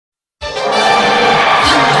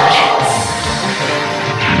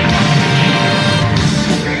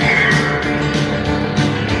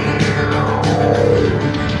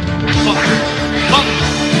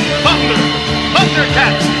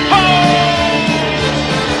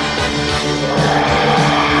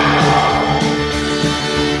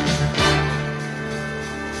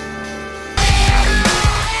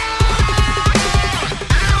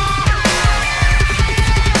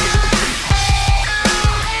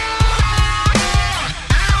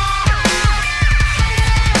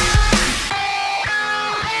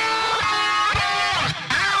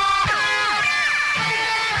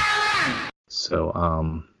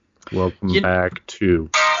Welcome You- back to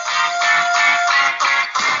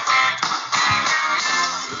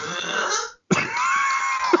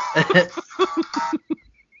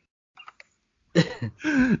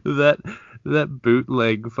that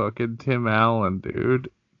bootleg fucking Tim Allen, dude.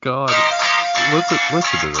 God, listen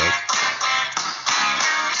to this.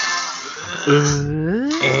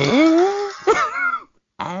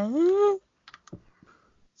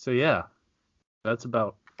 So yeah, that's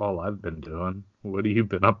about all I've been doing. What have you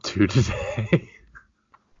been up to today?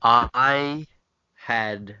 I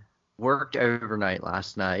had worked overnight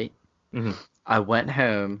last night. Mhm. I went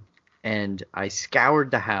home and I scoured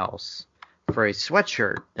the house for a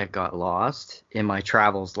sweatshirt that got lost in my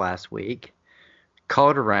travels last week.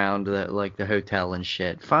 Called around the hotel and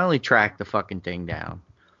shit. Finally tracked the fucking thing down,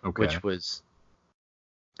 Okay. which was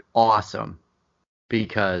awesome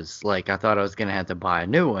because I thought I was gonna have to buy a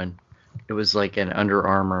new one. It was like an Under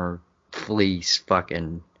Armour fleece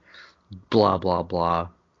fucking blah blah blah.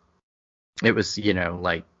 It was,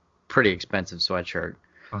 pretty expensive sweatshirt.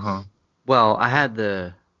 Uh-huh. Well, I had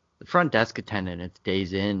the front desk attendant at the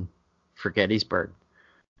Days Inn for Gettysburg.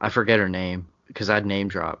 I forget her name because I'd name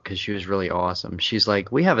drop because she was really awesome. She's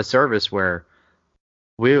like, we have a service where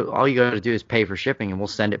all you got to do is pay for shipping and we'll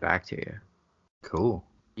send it back to you. Cool.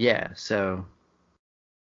 Yeah, so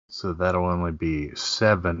that'll only be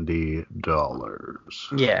 $70.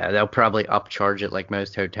 yeah, they'll probably upcharge it like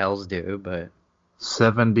most hotels do, but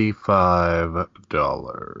 $75.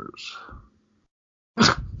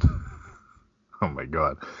 Oh my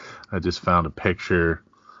god. I just found a picture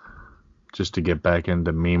just to get back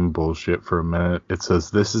into meme bullshit for a minute. It says,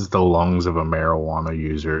 "This is the lungs of a marijuana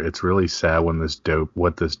user. It's really sad what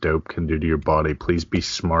this dope can do to your body. Please be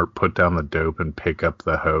smart, put down the dope and pick up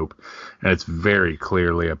the hope." And it's very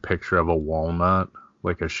clearly a picture of a walnut,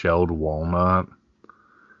 like a shelled walnut.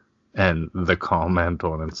 And the comment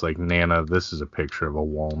on it's like, "Nana, this is a picture of a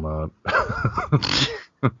walnut."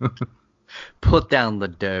 put down the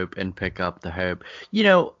dope and pick up the hope.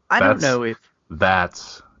 I don't know if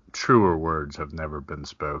that's truer words have never been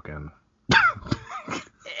spoken.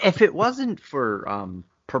 if it wasn't for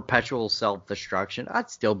perpetual self-destruction, I'd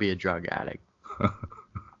still be a drug addict.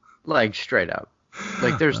 Like straight up.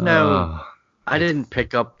 Like there's no I didn't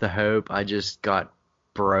pick up the hope. I just got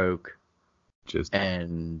broke.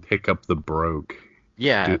 And pick up the broke.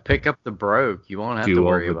 Yeah, pick up the broke. You won't have to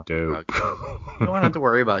worry about dope. drugs. You don't have to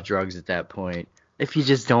worry about drugs at that point if you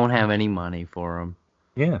just don't have any money for them.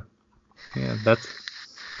 Yeah,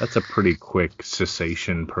 that's a pretty quick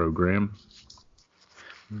cessation program.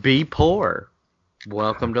 Be poor.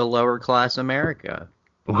 Welcome to lower class America.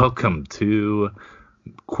 Welcome to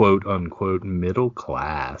quote unquote middle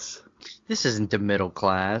class. This isn't the middle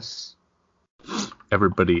class.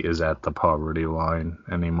 Everybody is at the poverty line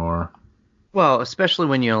anymore. Well, especially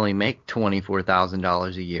when you only make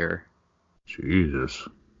 $24,000 a year. Jesus.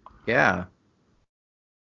 Yeah.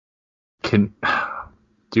 Do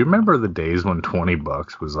you remember the days when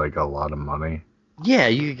 $20 was like a lot of money? Yeah,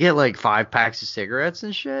 you could get like 5 packs of cigarettes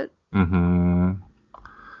and shit. Mm-hmm.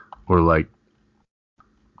 Or like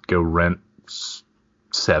go rent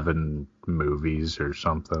 7 movies or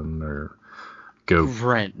something, or go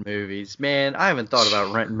rent movies. Man, I haven't thought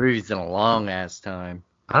about renting movies in a long ass time.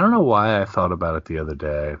 I don't know why I thought about it the other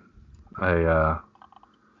day. I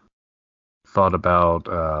thought about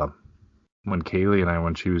when Kaylee and I,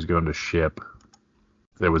 when she was going to ship,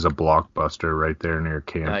 there was a Blockbuster right there near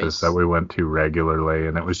campus that we went to regularly,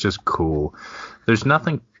 and it was just cool. There's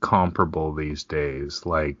nothing comparable these days.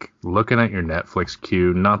 Like, looking at your Netflix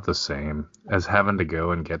queue, not the same as having to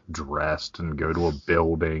go and get dressed and go to a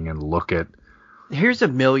building and look at... Here's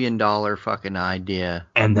 $1 million fucking idea.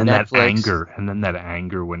 And then that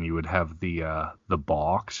anger when you would have the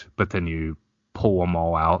box, but then you pull them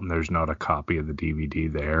all out and there's not a copy of the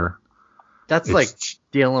DVD there. That's like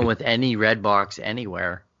dealing with any red box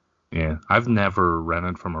anywhere. Yeah, I've never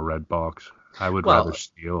rented from a red box. I would rather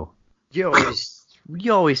steal. You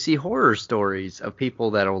always see horror stories of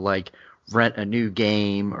people that'll like rent a new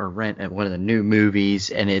game or rent one of the new movies,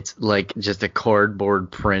 and it's like just a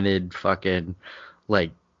cardboard printed fucking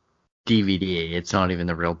like DVD. It's not even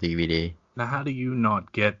the real DVD. Now, how do you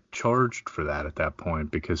not get charged for that at that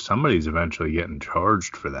point? Because somebody's eventually getting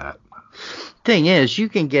charged for that. Thing is, you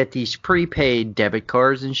can get these prepaid debit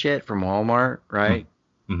cards and shit from Walmart, right?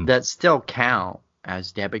 Mm-hmm. That still count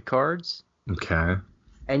as debit cards. Okay.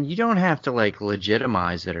 And you don't have to like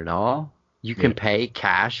legitimize it at all. You can pay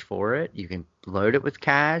cash for it. You can load it with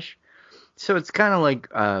cash. So it's kind of like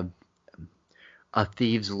a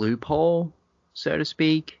thieves loophole, so to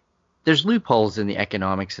speak. There's loopholes in the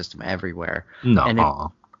economic system everywhere.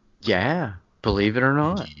 No. Yeah. Believe it or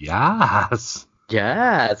not. Yes.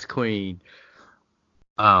 Yes, Queen.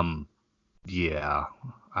 Yeah.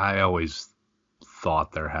 I always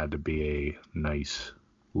thought there had to be a nice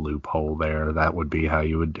loophole there. That would be how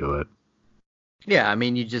you would do it. Yeah, I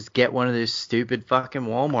mean, you just get one of those stupid fucking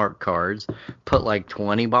Walmart cards, put like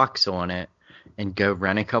 $20 on it, and go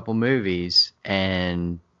rent a couple movies,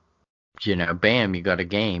 and, bam, you got a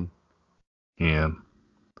game. Yeah.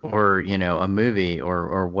 Or, a movie,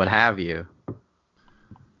 or what have you.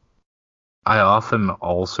 I often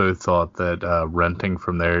also thought that renting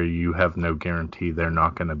from there, you have no guarantee they're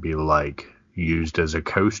not going to be, like, used as a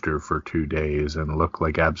coaster for 2 days and look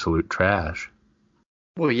like absolute trash.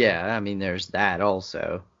 Well, yeah, I mean, there's that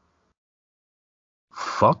also.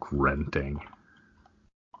 Fuck renting.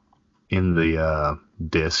 In the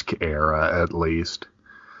disc era, at least.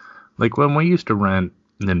 Like, when we used to rent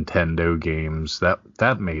Nintendo games,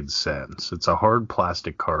 that made sense. It's a hard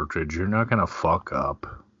plastic cartridge. You're not going to fuck up.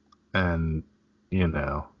 And,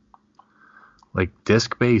 like,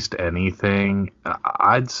 disc-based anything,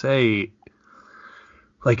 I'd say,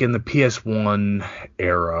 like, in the PS1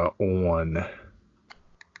 era on,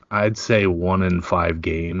 I'd say 1 in 5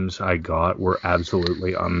 games I got were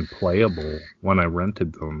absolutely unplayable when I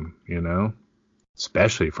rented them,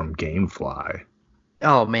 especially from GameFly.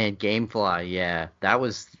 Oh, man, GameFly, yeah. That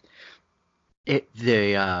was...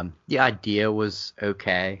 The idea was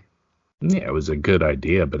okay. Yeah, it was a good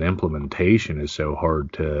idea, but implementation is so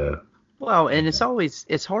hard to... Well, and it's always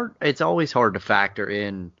hard to factor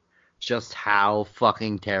in just how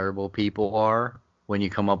fucking terrible people are when you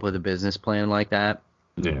come up with a business plan like that.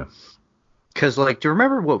 Yeah. Because, like, do you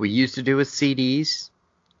remember what we used to do with CDs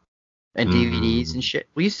and DVDs and shit?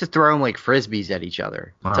 We used to throw them like frisbees at each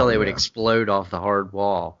other until they would explode off the hard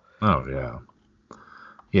wall. Oh, yeah.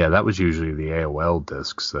 Yeah, that was usually the AOL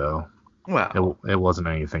discs, though. Well, it wasn't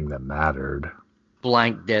anything that mattered.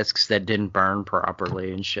 Blank discs that didn't burn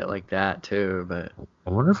properly and shit like that, too. But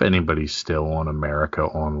I wonder if anybody's still on America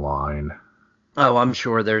Online. Oh, I'm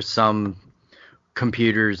sure there's some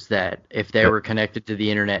computers that if they were connected to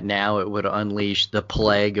the internet now, it would unleash the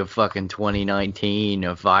plague of fucking 2019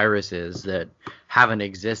 of viruses that haven't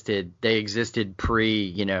existed. They existed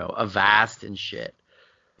pre, Avast and shit.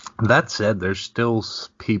 That said, there's still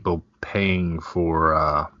people paying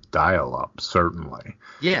for dial-up, certainly.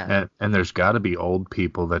 Yeah. And there's got to be old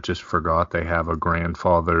people that just forgot they have a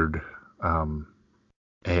grandfathered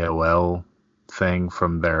AOL thing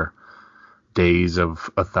from their days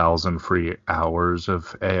of 1,000 free hours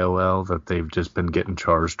of AOL that they've just been getting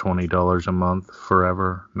charged $20 a month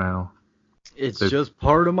forever now. It's just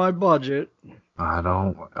part of my budget. I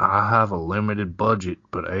have a limited budget,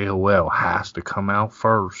 but AOL has to come out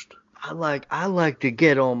first. I like to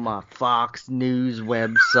get on my Fox News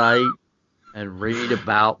website and read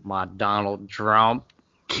about my Donald Trump.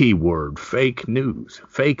 Keyword fake news.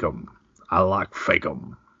 Fake 'em. I like fake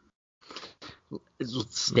 'em.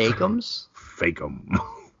 Steakums? Fake 'em.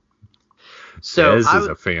 So Des is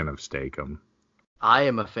a fan of Steakum. I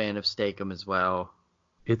am a fan of Steakum as well.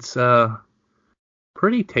 It's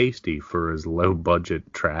pretty tasty for as low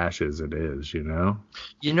budget trash as it is, You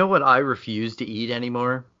know what I refuse to eat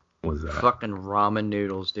anymore? What's that? Fucking ramen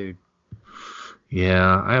noodles, dude.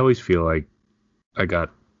 Yeah, I always feel like I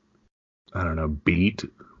got, beat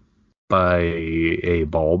by a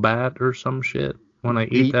ball bat or some shit when I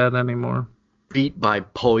eat that anymore. Beat by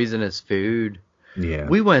poisonous food. Yeah.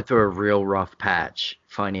 We went through a real rough patch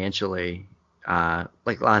financially,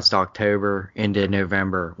 like last October into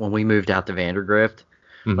November when we moved out to Vandergrift.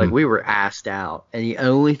 Mm-hmm. Like, we were assed out, and the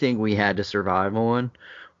only thing we had to survive on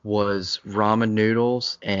was ramen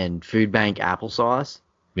noodles and Food Bank applesauce.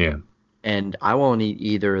 Yeah. And I won't eat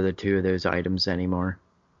either of the two of those items anymore.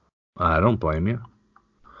 I don't blame you.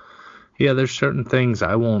 Yeah, there's certain things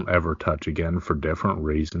I won't ever touch again for different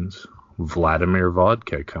reasons. Vladimir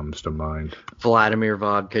vodka comes to mind. Vladimir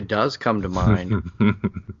vodka does come to mind.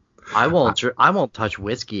 I won't touch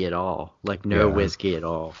whiskey at all. Like, no whiskey at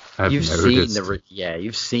all. You've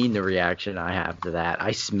seen the reaction I have to that.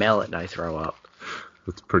 I smell it and I throw up.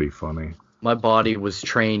 That's pretty funny. My body was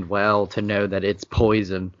trained well to know that it's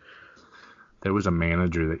poison. There was a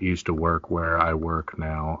manager that used to work where I work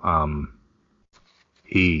now.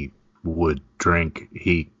 He would drink,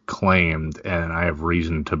 he claimed, and I have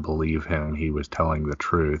reason to believe him, he was telling the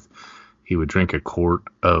truth. He would drink a quart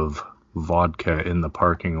of vodka in the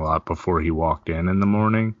parking lot before he walked in the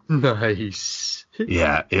morning. Nice.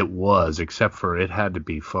 Yeah, it was, except for it had to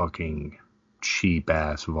be fucking cheap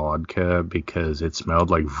ass vodka because it smelled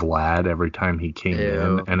like Vlad every time he came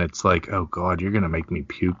in, and it's like, oh god, you're gonna make me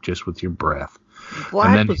puke just with your breath.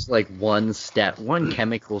 Vlad was like one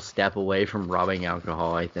chemical step away from rubbing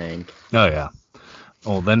alcohol, I think. Oh yeah.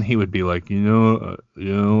 Well, then he would be like, you know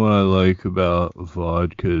what I like about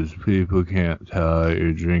vodka is people can't tell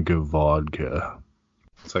you're drinking vodka.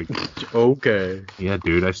 It's like, okay. Yeah,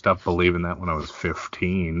 dude, I stopped believing that when I was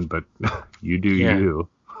 15, but you do you.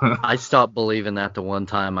 I stopped believing that the one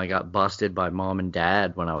time I got busted by mom and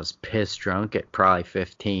dad when I was pissed drunk at probably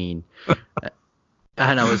 15.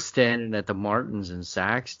 And I was standing at the Martins in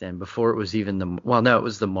Saxton before it was even it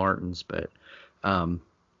was the Martins, but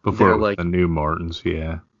before it was the new Martins,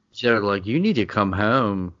 yeah. They're like, you need to come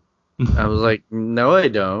home. I was like, no, I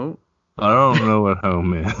don't. I don't know what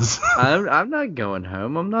home is. I'm not going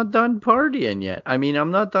home. I'm not done partying yet. I mean, I'm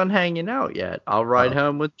not done hanging out yet. I'll ride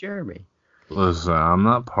home with Jeremy. Listen, I'm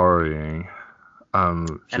not partying.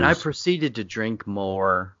 And I proceeded to drink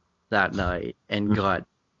more that night and got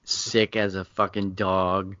sick as a fucking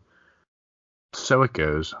dog. So it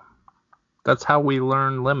goes. That's how we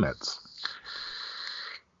learn limits.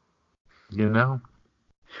 You know?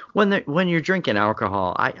 When you're drinking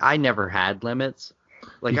alcohol, I never had limits.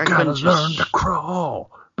 Like, you gotta learn to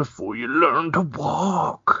crawl before you learn to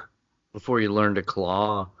walk. Before you learn to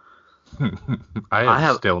claw. I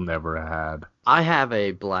have still never had. I have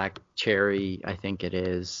a black cherry, I think it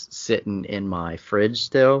is, sitting in my fridge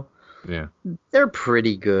still. Yeah. They're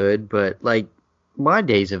pretty good, but like my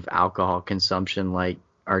days of alcohol consumption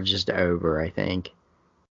are just over, I think.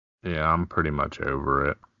 Yeah, I'm pretty much over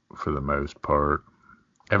it for the most part.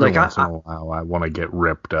 Every once in a while I want to get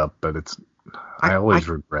ripped up, but I always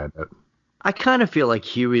regret it. I kind of feel like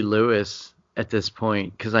Huey Lewis at this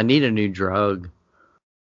point because I need a new drug.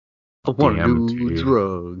 I want a new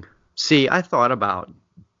drug. See, I thought about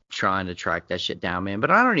trying to track that shit down, man, but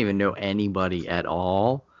I don't even know anybody at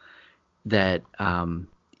all that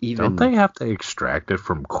even... Don't they have to extract it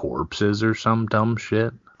from corpses or some dumb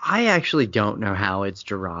shit? I actually don't know how it's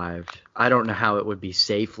derived. I don't know how it would be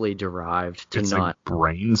safely derived to it's not... like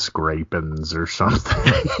brain scrapings or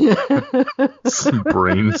something. Some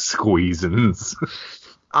brain squeezings.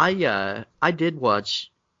 I did watch...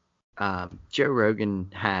 Joe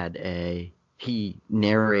Rogan he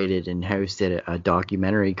narrated and hosted a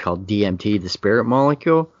documentary called DMT, The Spirit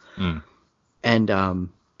Molecule. And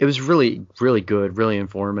it was really, really good, really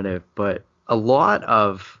informative. But a lot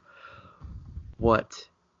of what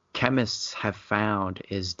chemists have found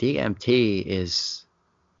is DMT is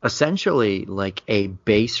essentially like a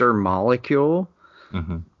baser molecule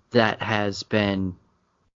that has been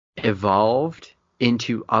evolved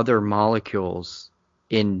into other molecules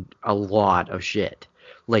in a lot of shit.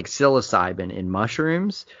 Like psilocybin in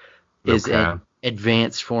mushrooms is an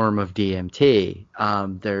advanced form of DMT.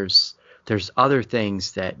 There's other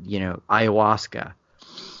things that, ayahuasca.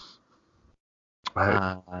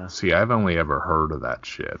 I've only ever heard of that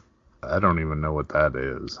shit. I don't even know what that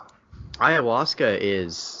is. Ayahuasca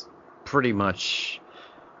is pretty much,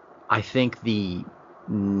 I think, the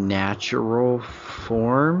natural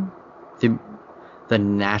form, the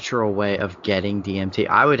natural way of getting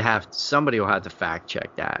DMT. Somebody will have to fact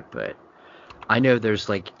check that, but I know there's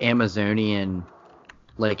like Amazonian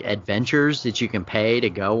like adventures that you can pay to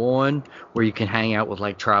go on where you can hang out with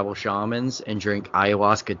like tribal shamans and drink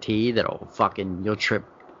ayahuasca tea that'll fucking you'll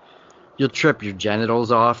trip your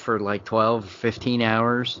genitals off for like 12, 15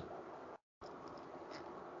 hours.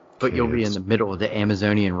 But you'll be in the middle of the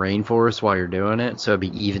Amazonian rainforest while you're doing it, so it'd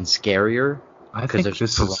be even scarier. I think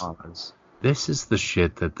this is the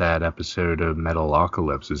shit that episode of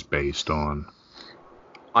Metalocalypse is based on.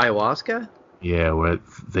 Ayahuasca? Yeah, where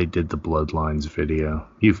they did the Bloodlines video.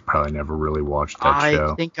 You've probably never really watched that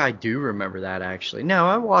show. I think I do remember that, actually. No,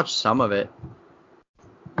 I watched some of it.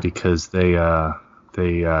 Because they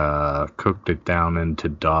cooked it down into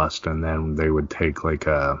dust, and then they would take like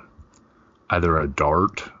either a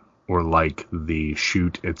dart or like the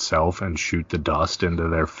chute itself and shoot the dust into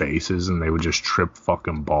their faces, and they would just trip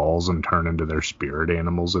fucking balls and turn into their spirit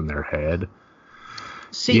animals in their head.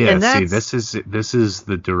 This is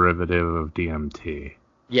the derivative of DMT.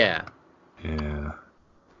 Yeah. Yeah.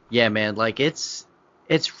 Yeah, man, like it's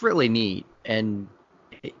really neat, and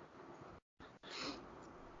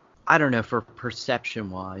I don't know, for perception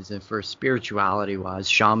wise and for spirituality wise,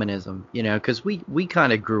 shamanism, because we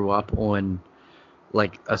kind of grew up on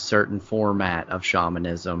like a certain format of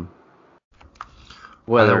shamanism.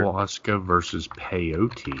 Ayahuasca versus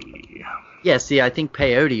peyote. Yeah, see, I think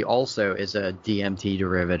peyote also is a DMT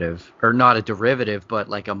derivative, or not a derivative, but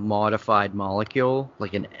like a modified molecule,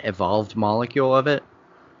 like an evolved molecule of it.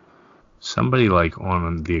 Somebody like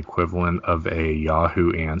on the equivalent of a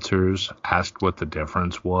Yahoo Answers asked what the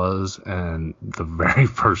difference was, and the very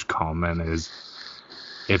first comment is,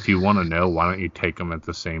 If you want to know, why don't you take them at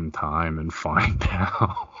the same time and find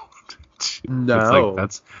out? No.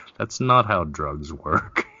 It's like that's not how drugs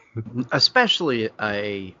work. Especially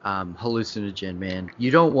a hallucinogen, man.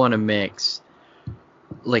 You don't want to mix,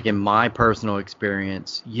 like in my personal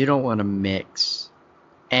experience, you don't want to mix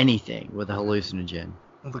anything with a hallucinogen.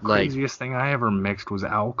 Well, the craziest thing I ever mixed was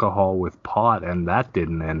alcohol with pot, and that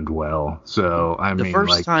didn't end well. So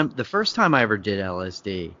the first time I ever did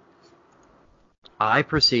LSD, I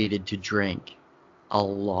proceeded to drink a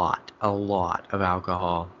lot of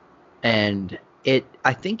alcohol, and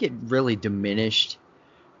I think it really diminished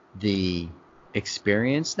the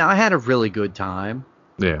experience. Now, I had a really good time.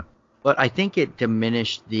 Yeah. But I think it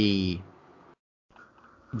diminished the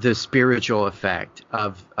spiritual effect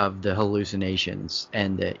of the hallucinations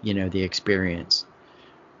and the experience.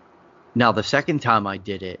 Now, the second time I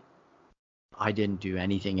did it, I didn't do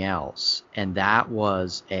anything else, and that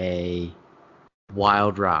was a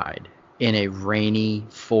wild ride in a rainy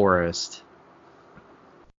forest.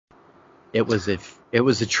 It was a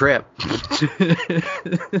trip.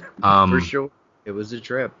 For sure, it was a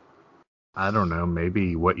trip. I don't know,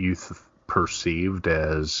 maybe what you perceived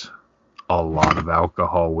as a lot of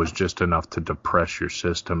alcohol was just enough to depress your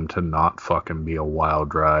system to not fucking be a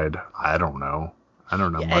wild ride. I don't know. I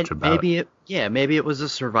don't know much about it. Maybe it was a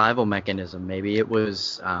survival mechanism. Maybe it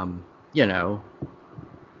was,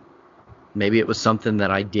 maybe it was something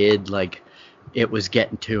that I did, like it was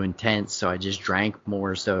getting too intense, so I just drank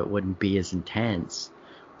more so it wouldn't be as intense.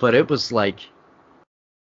 But it was like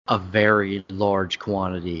a very large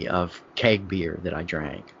quantity of keg beer that I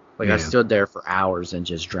drank. Like, I stood there for hours and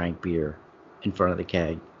just drank beer in front of the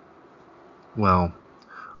keg. Well,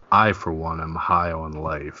 I, for one, am high on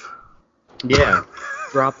life. Yeah.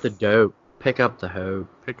 Drop the dope. Pick up the hope.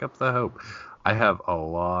 Pick up the hope. I have a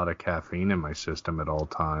lot of caffeine in my system at all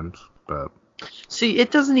times, but... See,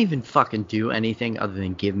 it doesn't even fucking do anything other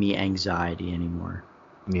than give me anxiety anymore.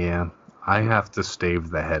 Yeah. I have to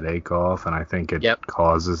stave the headache off, and I think it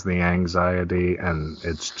causes the anxiety, and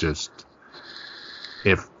it's just...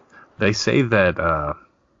 If they say that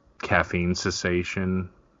caffeine cessation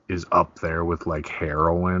is up there with, like,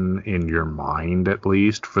 heroin in your mind, at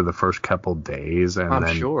least, for the first couple days, and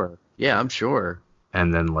I'm sure. Yeah, I'm sure.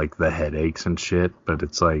 And then, like, the headaches and shit, but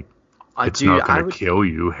it's like, it's not going to kill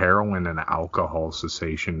you. Heroin and alcohol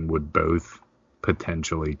cessation would both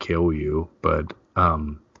potentially kill you, but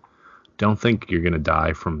don't think you're going to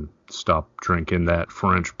die from stop drinking that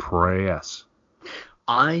French press.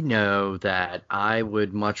 I know that I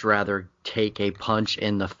would much rather take a punch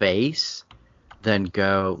in the face than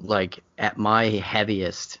go, like, at my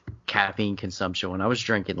heaviest caffeine consumption, when I was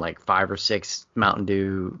drinking like 5 or 6 Mountain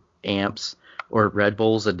Dew amps or Red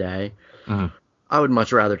Bulls a day, I would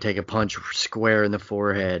much rather take a punch square in the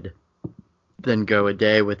forehead than go a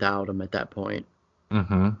day without them at that point.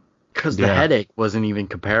 Because the headache wasn't even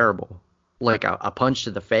comparable. Like, a punch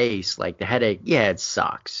to the face, like, the headache, it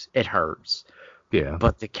sucks. It hurts. Yeah.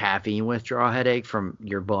 But the caffeine withdrawal headache from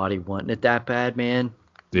your body wanting it that bad, man,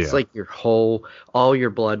 it's like all your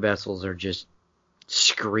blood vessels are just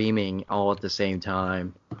screaming all at the same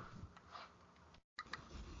time.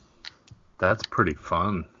 That's pretty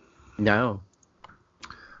fun. No.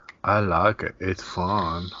 I like it. It's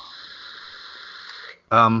fun.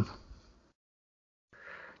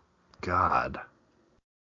 God.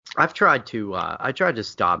 I've tried to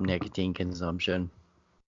stop nicotine consumption.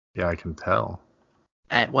 Yeah, I can tell.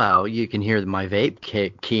 Well, you can hear my vape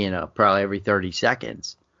keying up probably every 30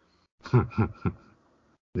 seconds.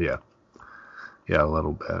 Yeah, a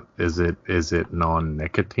little bit. Is it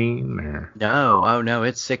non-nicotine or? No, oh no,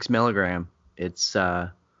 it's 6 milligram. It's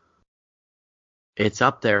up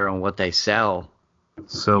there on what they sell.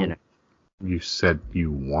 So you said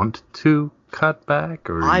you want to cut back,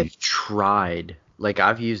 or? I've tried. Like,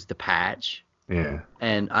 I've used the patch. Yeah.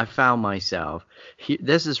 And I found myself,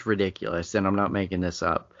 this is ridiculous, and I'm not making this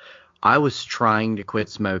up. I was trying to quit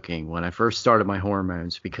smoking when I first started my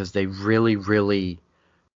hormones because they really, really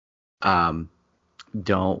don't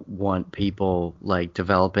want people, like,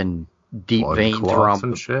 developing deep vein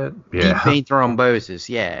thrombosis,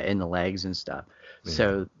 in the legs and stuff. Yeah.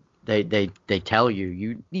 So they tell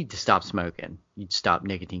you need to stop smoking. You'd stop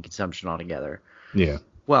nicotine consumption altogether. Yeah.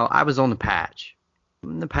 Well, I was on the patch.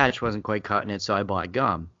 The patch wasn't quite cutting it, so I bought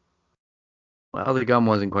gum. Well, the gum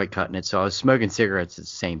wasn't quite cutting it, so I was smoking cigarettes at the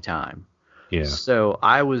same time. Yeah. So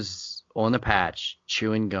I was on the patch,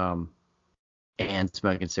 chewing gum, and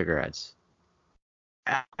smoking cigarettes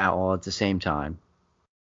all at the same time.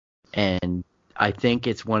 And I think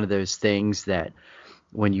it's one of those things that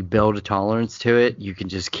when you build a tolerance to it, you can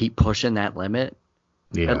just keep pushing that limit.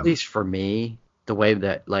 Yeah. At least for me. the way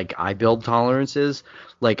that like I build tolerances,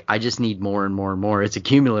 like I just need more and more and more. It's a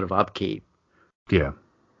cumulative upkeep. Yeah.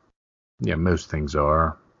 Yeah, most things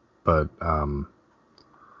are. But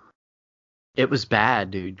it was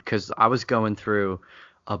bad, dude, because I was going through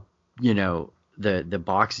a, the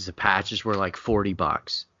boxes of patches were like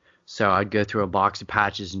 $40. So I'd go through a box of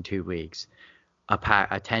patches in 2 weeks.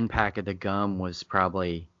 A 10 pack of the gum was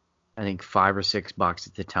probably, I think, $5 or $6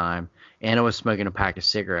 at the time, and I was smoking a pack of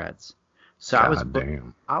cigarettes. So God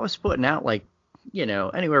damn. I was putting out like,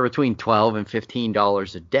 anywhere between $12 and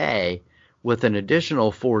 $15 a day, with an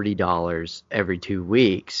additional $40 every 2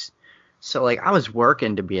 weeks. So like I was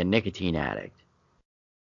working to be a nicotine addict.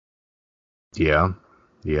 Yeah.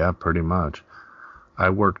 Yeah, pretty much. I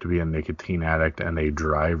work to be a nicotine addict and a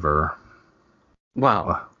driver.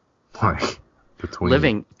 Wow. Like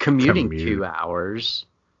between commuting 2 hours.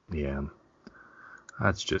 Yeah.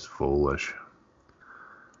 That's just foolish.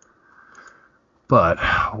 But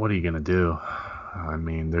what are you going to do? I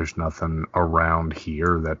mean, there's nothing around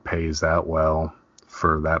here that pays that well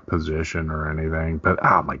for that position or anything. But,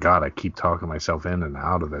 oh my God, I keep talking myself in and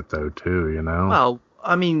out of it, though, too, Well,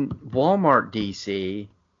 I mean, Walmart DC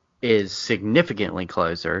is significantly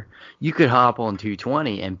closer. You could hop on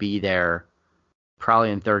 220 and be there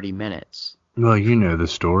probably in 30 minutes. Well, you know the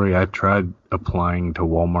story. I tried applying to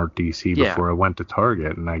Walmart DC before I went to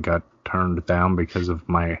Target, and I got turned down because of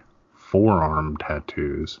my forearm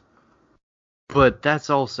tattoos. But that's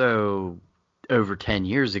also over 10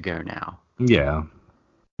 years ago now. Yeah.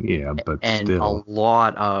 Yeah, but and still. a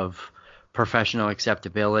lot of professional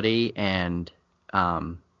acceptability, and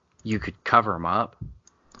you could cover them up.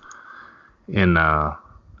 In a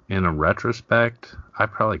retrospect, I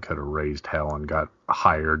probably could have raised hell and got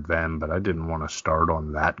hired then, but I didn't want to start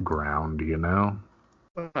on that ground,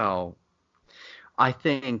 Well, I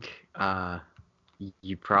think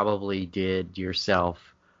you probably did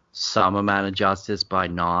yourself some amount of justice by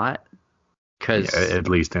not. Yeah, at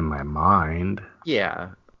least in my mind. Yeah,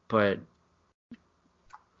 but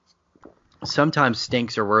sometimes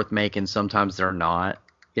stinks are worth making, sometimes they're not.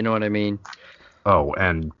 You know what I mean? Oh,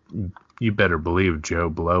 and you better believe Joe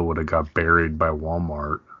Blow would have got buried by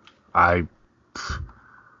Walmart. I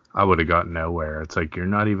would have got nowhere. It's like, you're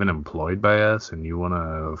not even employed by us, and you want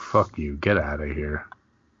to, fuck you, get out of here.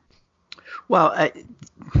 Well,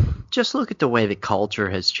 just look at the way the culture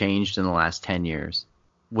has changed in the last 10 years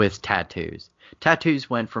with tattoos. Tattoos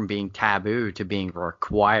went from being taboo to being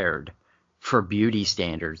required for beauty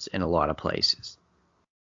standards in a lot of places.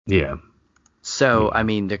 Yeah. So, I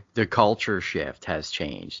mean, the culture shift has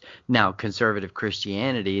changed. Now, conservative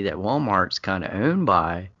Christianity that Walmart's kind of owned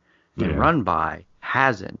by and run by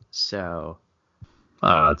hasn't. So,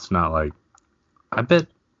 it's not like, I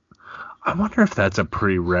wonder if that's a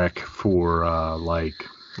prereq for,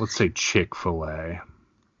 let's say Chick-fil-A.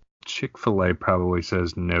 Chick-fil-A probably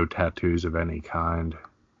says no tattoos of any kind.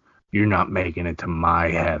 You're not making it to my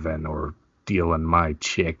heaven or dealing my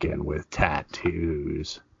chicken with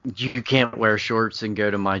tattoos. You can't wear shorts and go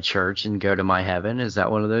to my church and go to my heaven. Is that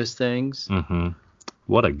one of those things? Mm-hmm.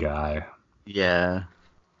 What a guy. Yeah.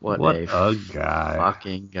 What a guy.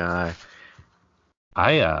 Fucking guy.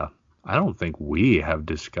 I don't think we have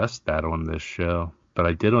discussed that on this show, but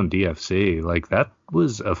I did on DFC. Like, that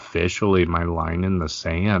was officially my line in the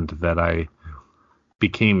sand that I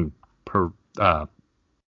became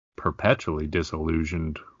perpetually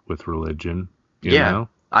disillusioned with religion. You know?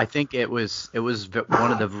 I think it was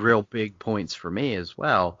one of the real big points for me as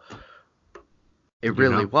well. It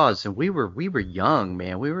really was, and we were young,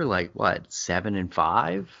 man. We were like, what, 7 and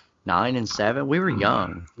 5, 9 and 7? We were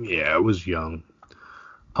young. Yeah, it was young.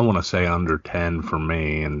 I want to say under 10 for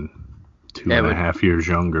me, and 2.5 years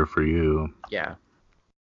younger for you. Yeah.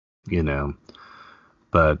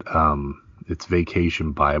 But it's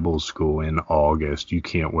Vacation Bible School in August. You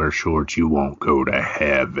can't wear shorts. You won't go to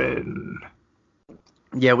heaven.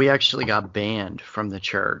 Yeah, we actually got banned from the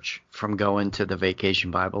church from going to the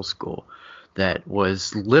Vacation Bible School that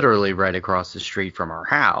was literally right across the street from our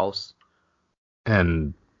house.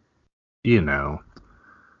 And,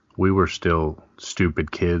 we were still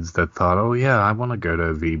stupid kids that thought, oh, yeah, I want to go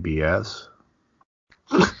to VBS.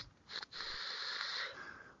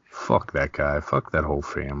 Fuck that guy. Fuck that whole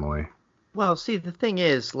family. Well, see, the thing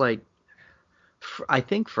is, like, I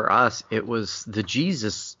think for us, it was the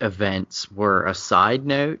Jesus events were a side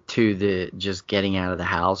note to the just getting out of the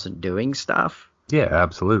house and doing stuff. Yeah,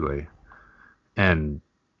 absolutely. And,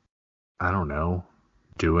 I don't know,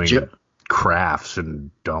 doing crafts and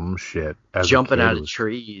dumb shit. Jumping out of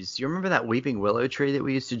trees. You remember that weeping willow tree that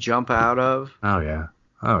we used to jump out of? Oh, yeah.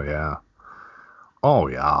 Oh, yeah. Oh,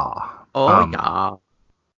 yeah. Oh, yeah.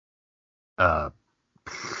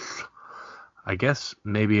 I guess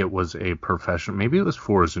maybe it was a professional. Maybe it was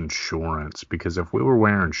for his insurance, because if we were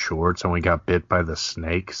wearing shorts and we got bit by the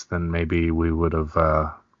snakes, then maybe we would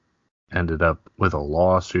have ended up with a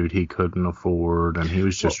lawsuit he couldn't afford, and he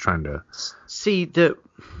was just trying to. See, the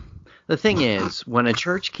thing is, when a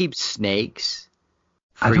church keeps snakes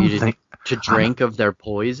for you to drink of their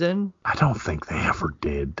poison, I don't think they ever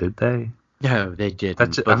did they? No, they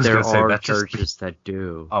didn't. But there are churches that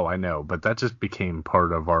do. Oh, I know, but that just became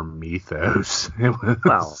part of our mythos.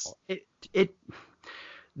 Well,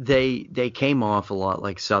 they came off a lot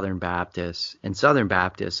like Southern Baptists, and Southern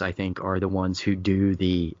Baptists, I think, are the ones who do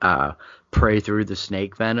the pray through the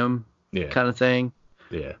snake venom kind of thing.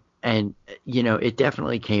 Yeah. And, it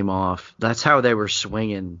definitely came off. That's how they were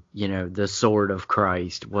swinging, the sword of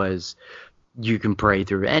Christ was you can pray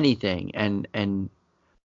through anything. And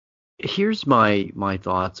here's my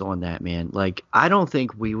thoughts on that, man. Like, I don't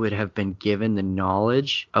think we would have been given the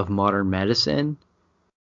knowledge of modern medicine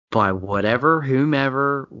by whatever,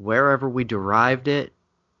 whomever, wherever we derived it,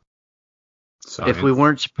 Science. If we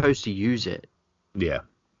weren't supposed to use it. Yeah.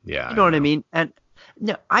 Yeah. You know what I mean? And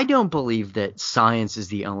no, I don't believe that science is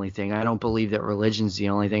the only thing. I don't believe that religion's the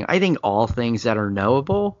only thing. I think all things that are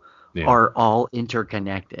knowable are all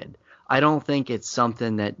interconnected. I don't think it's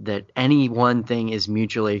something that any one thing is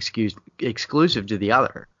mutually exclusive to the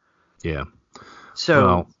other. Yeah. So,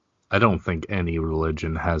 well, I don't think any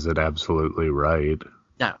religion has it absolutely right.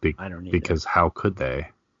 No, I don't either. Because how could they?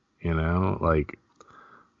 Like,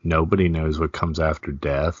 nobody knows what comes after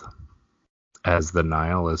death. As the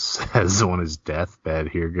nihilist says on his deathbed,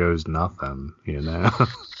 here goes nothing,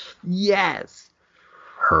 Yes.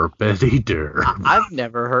 Herpity derp. I've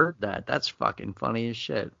never heard that. That's fucking funny as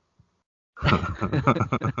shit.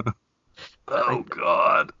 Oh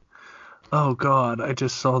God, I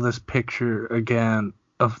just saw this picture again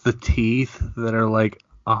of the teeth that are like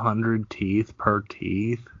 100 teeth per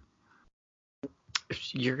teeth.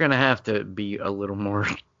 You're gonna have to be a little more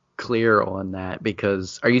clear on that,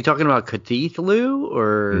 because are you talking about Cthulhu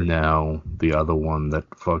or no, the other one that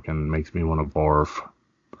fucking makes me want to barf.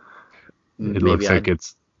 It looks like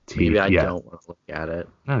it's teeth. Maybe I don't want to look at it.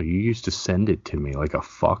 No, you used to send it to me like a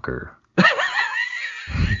fucker.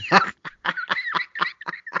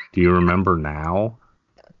 Do you remember now?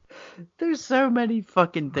 There's so many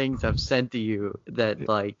fucking things I've sent to you that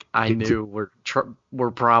like I knew were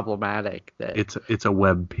problematic. That it's a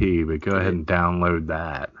WebP, but go ahead and download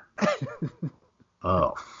that.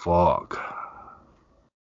 Oh fuck!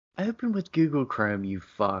 Open with Google Chrome, you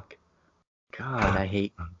fuck. God,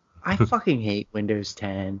 I fucking hate Windows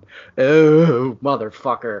 10. Oh,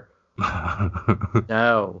 motherfucker.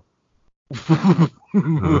 No.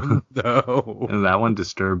 No. And that one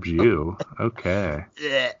disturbs you. Okay.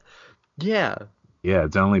 Yeah. Yeah,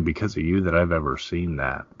 it's only because of you that I've ever seen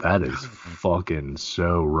that. That is fucking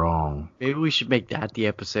so wrong. Maybe we should make that the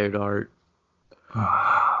episode art.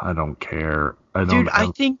 I don't care.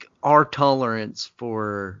 I think our tolerance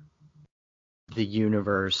for the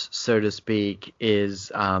universe, so to speak,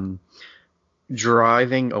 is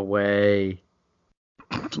driving away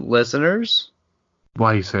listeners.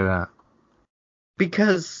 Why you say that?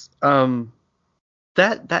 Because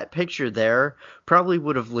that picture there probably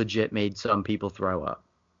would have legit made some people throw up.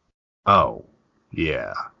 Oh,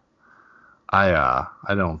 yeah. I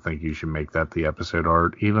don't think you should make that the episode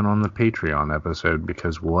art, even on the Patreon episode,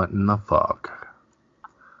 because what in the fuck?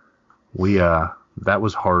 That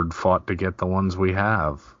was hard fought to get the ones we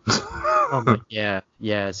have.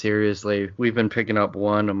 Yeah, seriously. We've been picking up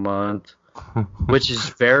one a month, which is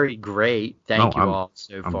very great. Thank you all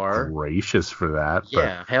so far. I'm gracious for that.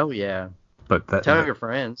 Yeah, hell yeah. But tell your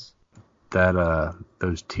friends.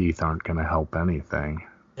 Those teeth aren't going to help anything.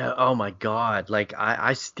 Oh my God. Like,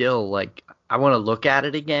 I still, like, I want to look at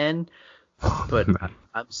it again, but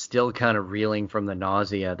I'm still kind of reeling from the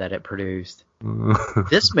nausea that it produced.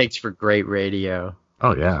 This makes for great radio.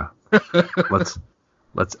 Oh yeah. Let's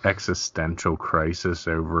existential crisis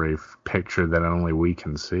over a picture that only we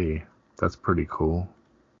can see. That's pretty cool.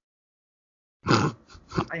 I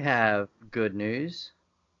have good news.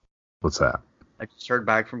 What's that? I just heard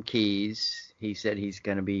back from Keys. He said he's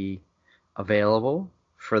going to be available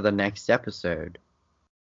for the next episode.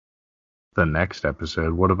 The next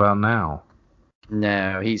episode? What about now?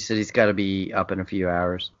 No, he said he's got to be up in a few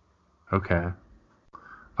hours. Okay.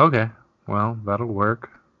 Well, that'll work.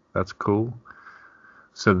 That's cool.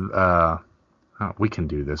 So, we can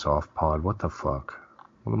do this off pod. What the fuck?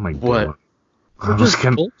 What am I doing? I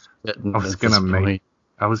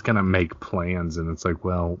was gonna make plans, and it's like,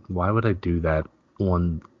 well, why would I do that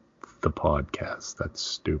on the podcast? That's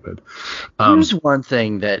stupid. Here's one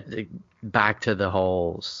thing that back to the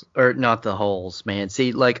holes, or not the holes, man.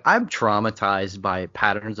 See, like I'm traumatized by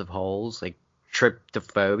patterns of holes, like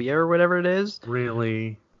tryptophobia or whatever it is.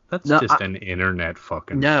 Really? That's No, just an internet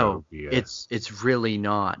fucking no, phobia. it's really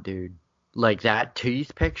not, dude. Like that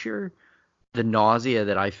tooth picture, the nausea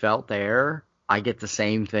that I felt there, I get the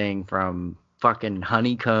same thing from fucking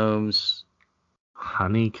honeycombs,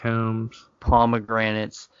 Honeycombs?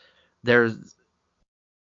 pomegranates. There's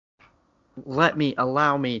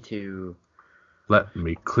allow me to. Let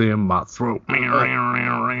me clear my throat.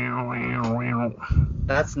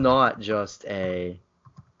 That's not just a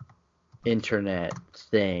internet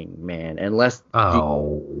thing, man. Unless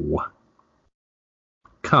Oh.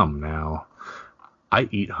 Come now. I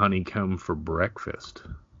eat honeycomb for breakfast.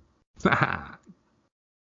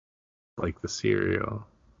 Like the cereal.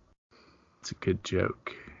 It's a good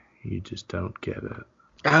joke. You just don't get it.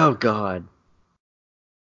 oh god.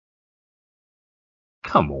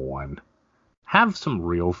 Come on. Have some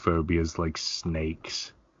real phobias like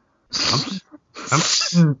snakes.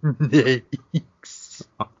 Snakes.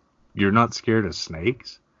 You're not scared of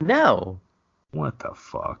snakes? No, What the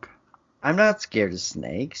fuck? I'm not scared of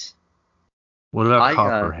snakes. What about I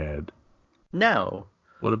copperhead? No,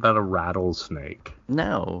 What about a rattlesnake?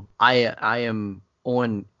 no. I am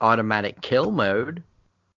on automatic kill mode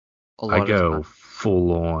a I lot go of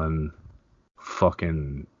full on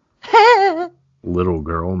fucking time. little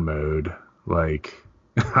girl mode. Like,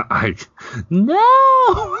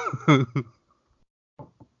 no.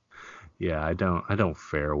 Yeah, I don't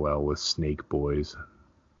fare well with snake boys.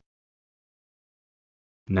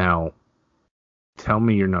 Now, tell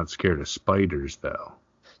me you're not scared of spiders though.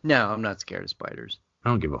 No, I'm not scared of spiders. I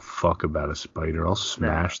don't give a fuck about a spider. I'll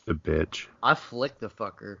smash the bitch. I flick the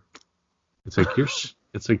fucker. It's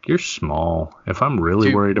like you're small. If I'm really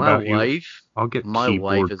Dude, worried about you, wife, I'll get my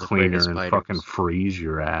wife keyboard is afraid of cleaner and fucking spiders. freeze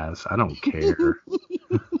your ass. I don't care.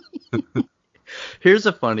 Here's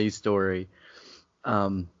a funny story.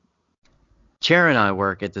 Chair and I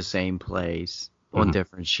work at the same place on Mhm.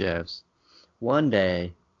 different shifts. One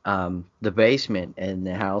day, the basement in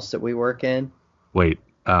the house that we work in, Wait,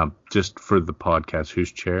 just for the podcast,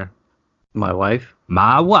 whose chair? my wife,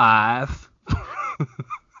 My wife.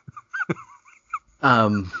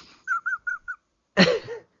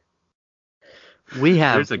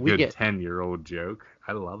 There's a we good get 10-year-old joke.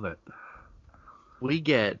 I love it. we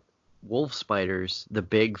get wolf spiders, the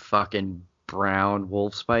big fucking brown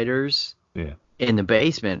wolf spiders Yeah. in the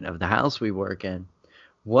basement of the house we work in.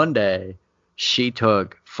 One day, she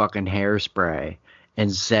took fucking hairspray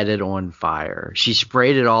and set it on fire. She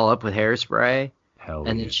sprayed it all up with hairspray, Hell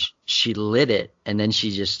and yeah. then she lit it, and then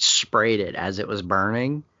she just sprayed it as it was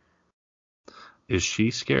burning. Is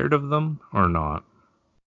she scared of them or not?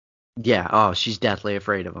 Yeah, oh, she's deathly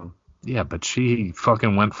afraid of them. Yeah, but she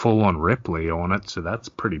fucking went full on Ripley on it, so that's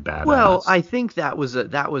pretty badass. Well, I think that was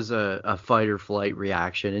a fight or flight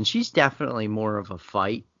reaction, and she's definitely more of a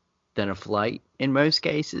fight than a flight in most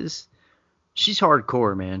cases. She's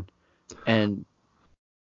hardcore, man, and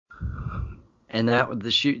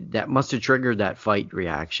that must have triggered that fight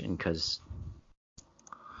reaction, because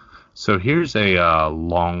So here's a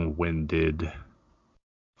long-winded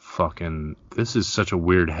fucking. This is such a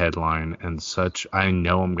weird headline and such. I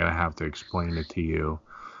know I'm gonna have to explain it to you.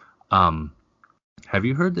 Have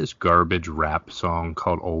you heard this garbage rap song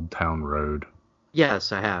called Old Town Road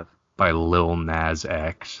yes, I have. by Lil Nas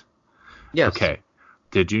X? Yes. Okay.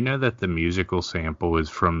 Did you know that the musical sample is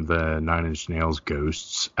from the Nine Inch Nails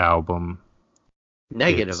Ghosts album?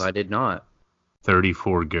 Negative, It's I did not.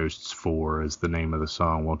 34 Ghosts 4 is the name of the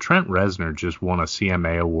song. Well, Trent Reznor just won a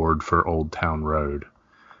CMA award for Old Town Road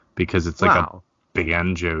because it's like Wow. a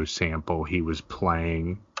banjo sample he was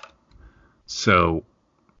playing. So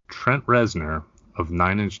Trent Reznor of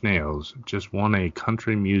Nine Inch Nails just won a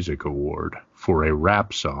country music award for a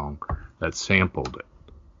rap song that sampled it.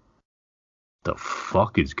 The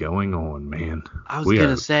fuck is going on, man? I was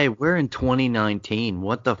gonna say, we're in 2019.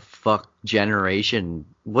 What the fuck generation?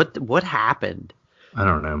 What happened? I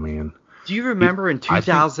don't know, man. Do you remember in I think-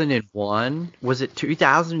 2001? Was it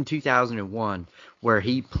 2000, 2001, where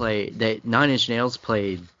he played that Nine Inch Nails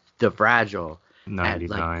played The Fragile at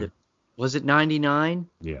 99. was it 99?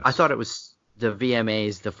 Yes. I thought it was the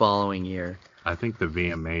VMAs the following year. I think the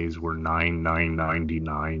VMAs were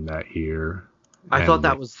 9/9/99 that year. I thought And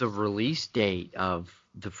that was the release date of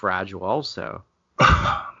The Fragile also.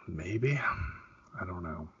 maybe. I don't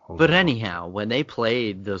know. Hold But on. anyhow, when they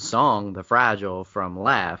played the song The Fragile from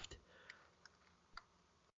Left,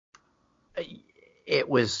 it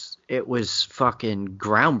was fucking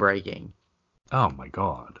groundbreaking. Oh my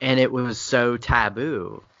god. And it was so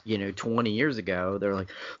taboo. 20 years ago, they're like,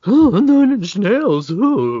 oh, Nine Inch Nails.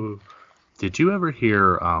 Oh. Did you ever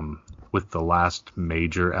hear with the last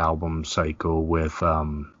major album cycle with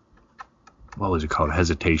what was it called?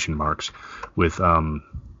 Hesitation Marks with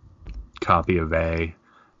Copy of A.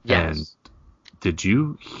 Yes. And did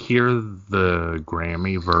you hear the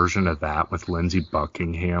Grammy version of that with Lindsey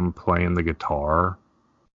Buckingham playing the guitar?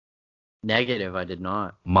 Negative, I did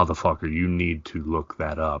not. Motherfucker, you need to look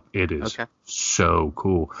that up. It is Okay. so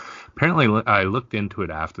cool. Apparently, I looked into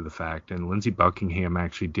it after the fact, and Lindsey Buckingham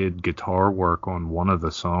actually did guitar work on one of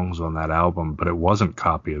the songs on that album, but it wasn't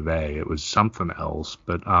Copy of A. It was something else.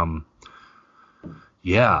 But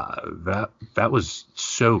yeah, that was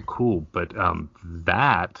so cool. But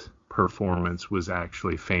that performance was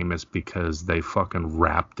actually famous because they fucking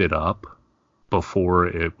wrapped it up before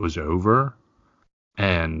it was over.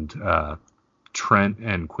 And Trent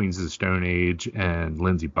and Queens of the Stone Age and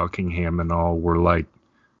Lindsey Buckingham and all were like,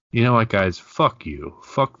 you know what, guys, fuck you.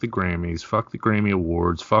 Fuck the Grammys. Fuck the Grammy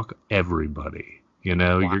Awards. Fuck everybody. You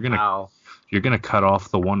know, Wow. you're gonna cut off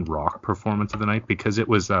the one rock performance of the night because it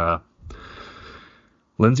was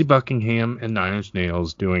Lindsey Buckingham and Nine Inch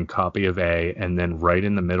Nails doing Copy of A, and then right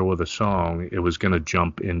in the middle of the song, it was gonna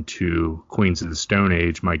jump into Queens of the Stone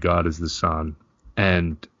Age, My God Is the Sun,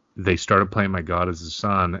 and they started playing My God Is the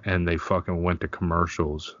Sun, and they fucking went to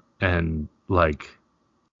commercials, and like,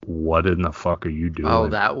 what in the fuck are you doing? Oh,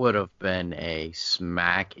 that would have been a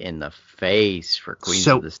smack in the face for Queens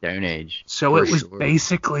of the Stone Age. So it was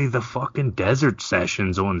basically the fucking Desert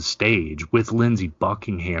Sessions on stage with Lindsey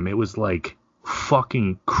Buckingham. It was like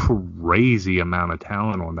fucking crazy amount of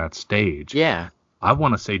talent on that stage. Yeah. I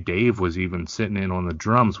want to say Dave was even sitting in on the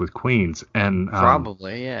drums with Queens, and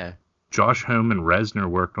probably, yeah. Josh Homme and Reznor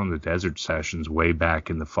worked on the Desert Sessions way back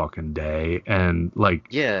in the fucking day, and like,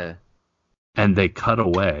 yeah, and they cut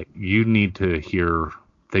away. You need to hear,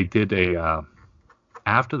 they did a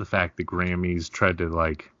after the fact, the Grammys tried to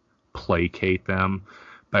like placate them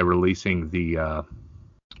by releasing the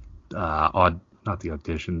not the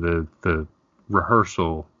audition, the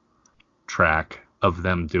rehearsal track of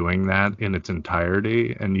them doing that in its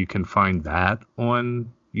entirety, and you can find that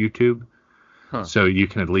on YouTube. Huh. So you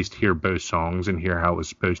can at least hear both songs and hear how it was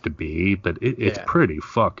supposed to be, but it's pretty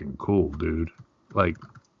fucking cool, dude. Like,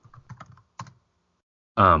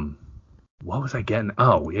 what was I getting?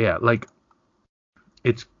 Oh yeah, like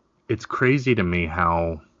it's crazy to me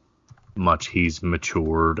how much he's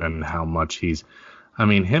matured and how much he's. I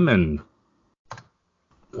mean, him and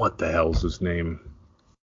what the hell's his name?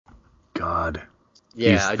 God.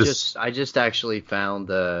 Yeah, I just actually found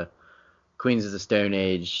the Queens of the Stone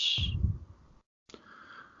Age.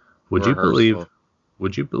 Would you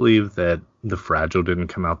believe that The Fragile didn't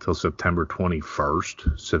come out till September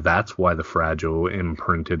 21st? So that's why The Fragile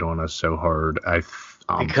imprinted on us so hard.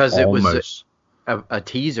 Because it was a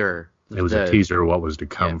teaser. It was a teaser of what was to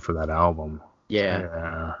come for that album.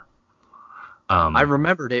 Yeah. I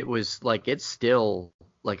remembered it was like, it's still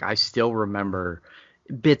like, I still remember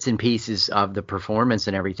bits and pieces of the performance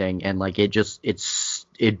and everything, and like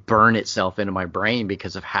it burned itself into my brain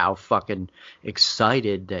because of how fucking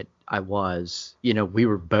excited that I was. You know, we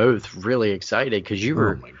were both really excited because you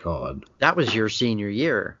were. Oh my god, that was your senior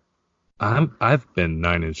year. I've been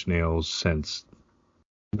Nine Inch Nails since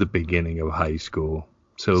the beginning of high school.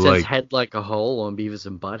 So since like Head Like a Hole on Beavis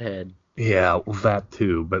and Butthead. Yeah, well, that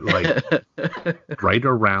too, but like right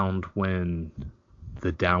around when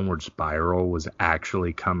the Downward Spiral was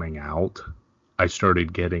actually coming out, I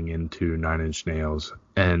started getting into Nine Inch Nails,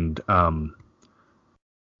 and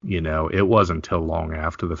you know, it wasn't until long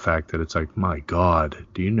after the fact that it's like, my god,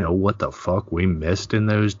 do you know what the fuck we missed in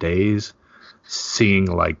those days? Seeing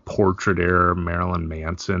like Portrait era Marilyn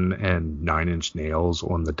Manson and Nine Inch Nails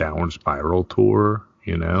on the Downward Spiral tour,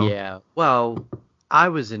 you know? Yeah, well, I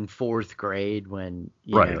was in 4th grade when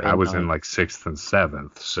I was in like 6th and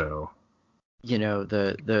 7th, so you know,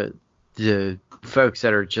 the folks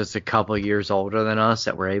that are just a couple years older than us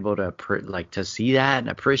that were able to to see that and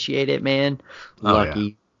appreciate it, man.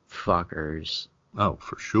 Lucky fuckers. Oh,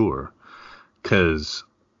 for sure. Cause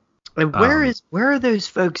and where are those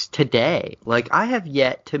folks today? Like, I have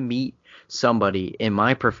yet to meet somebody in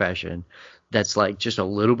my profession that's like just a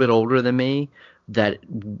little bit older than me that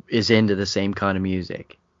is into the same kind of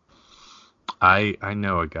music. I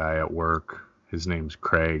know a guy at work. His name's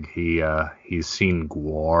Craig. He's seen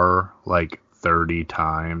Gwar like 30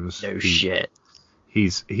 times. No shit.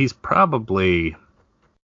 He's probably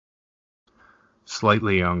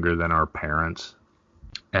slightly younger than our parents.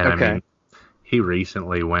 And okay. I mean, he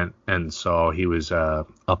recently went and saw, he was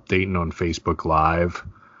updating on Facebook Live.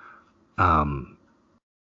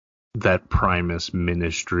 that Primus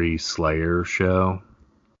Ministry Slayer show.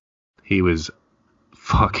 He was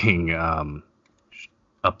fucking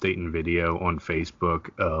updating video on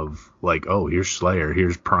Facebook of like, oh, here's Slayer,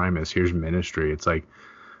 here's Primus, here's Ministry. It's like,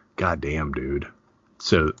 goddamn, dude.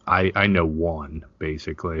 So I know one,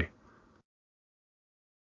 basically.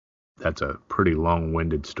 That's a pretty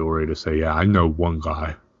long-winded story to say, yeah, I know one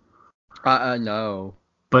guy. I know.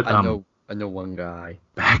 But I know one guy.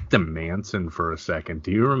 Back to Manson for a second.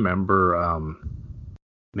 Do you remember,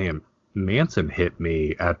 man, Manson hit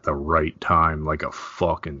me at the right time like a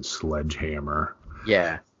fucking sledgehammer.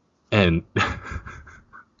 Yeah. And,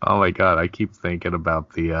 oh my God, I keep thinking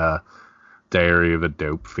about the Diary of a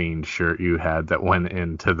Dope Fiend shirt you had that went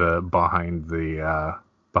into the behind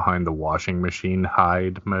the washing machine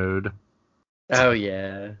hide mode. Oh,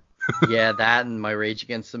 yeah. Yeah, that and my Rage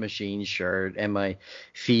Against the Machine shirt and my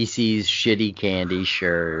Feces Shitty Candy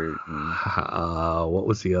shirt. What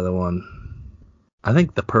was the other one? I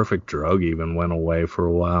think The Perfect Drug even went away for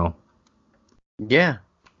a while. Yeah.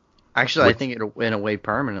 Actually, I think it went away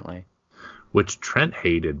permanently. Which Trent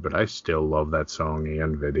hated, but I still love that song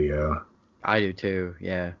and video. I do too,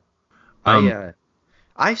 yeah.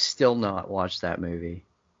 I've still not watched that movie.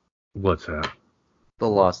 What's that? The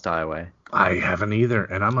Lost Highway. I haven't either,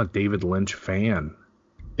 and I'm a David Lynch fan.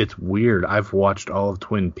 It's weird. I've watched all of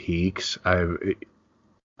Twin Peaks. I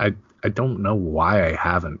don't know why I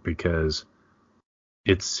haven't, because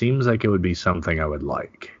it seems like it would be something I would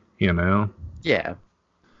like, you know? Yeah.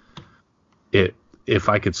 If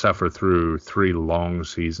I could suffer through 3 long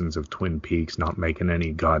seasons of Twin Peaks not making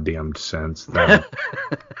any goddamn sense, then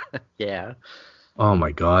yeah. Oh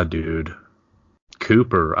my God, dude.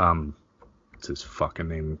 Cooper, what's his fucking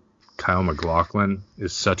name? Kyle MacLachlan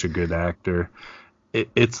is such a good actor.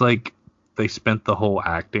 It's like they spent the whole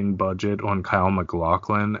acting budget on Kyle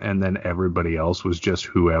MacLachlan, and then everybody else was just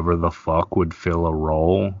whoever the fuck would fill a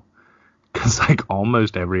role. Because like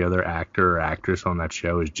almost every other actor or actress on that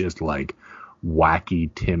show is just like wacky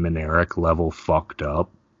Tim and Eric level fucked up.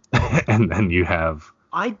 And then you have...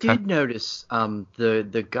 I did notice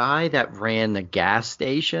the guy that ran the gas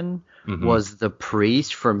station was the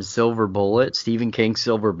priest from Silver Bullet, Stephen King's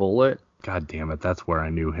Silver Bullet. God damn it, that's where I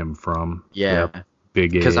knew him from. Yeah. Yep.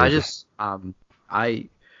 Big Because I just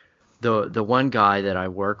the one guy that I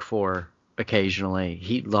work for occasionally,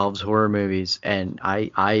 he loves horror movies, and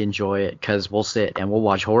I enjoy it because we'll sit and we'll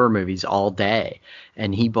watch horror movies all day.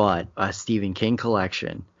 And he bought a Stephen King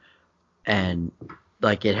collection, and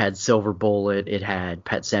like it had Silver Bullet, it had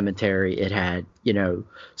Pet Sematary, it had, you know,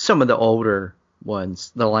 some of the older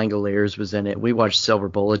ones. The Langoliers was in it. We watched Silver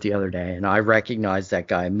Bullet the other day, and I recognized that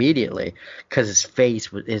guy immediately because his face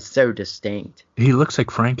is so distinct. He looks like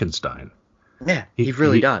Frankenstein. Yeah, he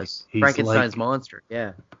really does. He's Frankenstein's like, monster,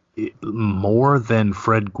 yeah. More than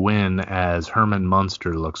Fred Gwynn as Herman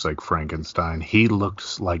Munster looks like Frankenstein. He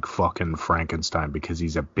looks like fucking Frankenstein because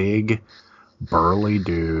he's a big, burly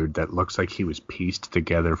dude that looks like he was pieced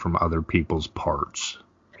together from other people's parts,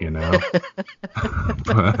 you know?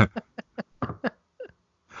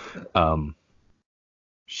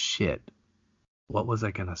 Shit. What was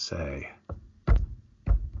I gonna say?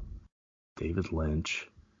 David Lynch,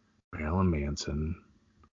 Marilyn Manson,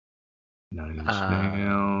 Nine Inch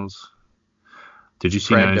Nails. Did you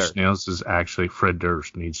see Nine Inch Nails is actually Fred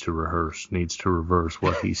Durst needs to reverse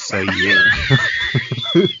what he's saying.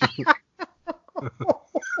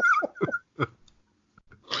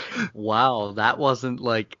 Wow, that wasn't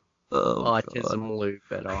like autism loop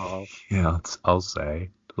at all. Yeah, I'll say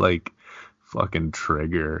like fucking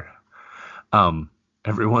trigger.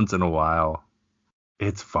 Every once in a while,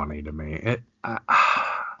 it's funny to me.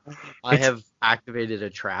 I have activated a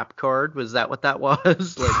trap card. Was that what that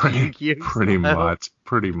was? Like pretty much.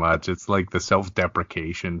 It's like the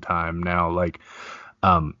self-deprecation time now. Like,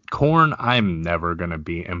 Korn, I'm never gonna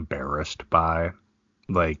be embarrassed by.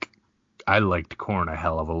 Like, I liked Korn a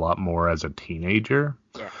hell of a lot more as a teenager.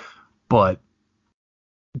 Yeah. But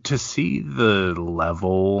to see the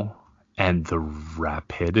level and the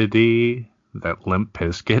rapidity that Limp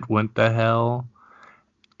Bizkit went to hell,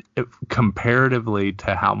 comparatively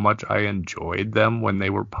to how much I enjoyed them when they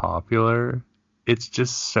were popular, it's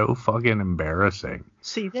just so fucking embarrassing.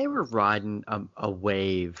 See, they were riding a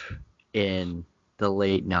wave in the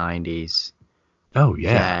late 90s. Oh,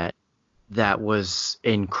 yeah. That was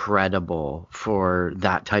incredible for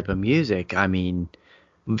that type of music. I mean,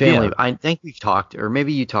 I think we've talked, or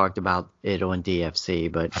maybe you talked about it on DFC,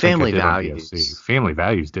 but Family Values. Family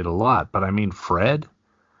Values did a lot, but I mean, Fred,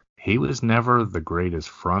 he was never the greatest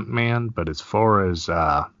front man, but as far as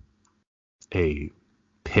a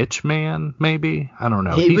Pitchman, maybe? I don't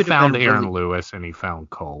know. He He would have found been Aaron really. Lewis and he found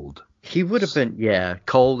Cold. He would have been. Yeah,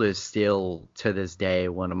 Cold is still to this day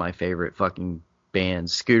one of my favorite fucking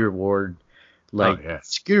bands. Scooter Ward. Oh, Like, yeah.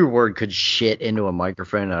 Scooter Ward could shit into a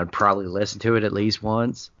microphone and I'd probably listen to it at least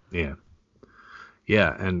once. Yeah.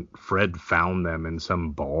 Yeah, and Fred found them in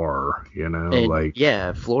some bar, And like,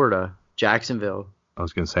 yeah, Florida, Jacksonville. I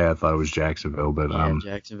was going to say I thought it was Jacksonville, but Yeah,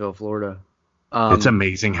 Jacksonville, Florida. it's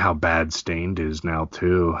amazing how bad Stained is now,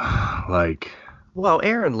 too. Like, Well,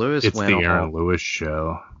 Aaron Lewis it's went the all. Aaron Lewis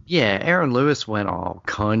show. Yeah, Aaron Lewis went all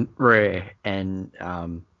country and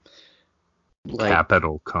like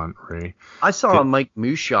Capital Country. I saw Mike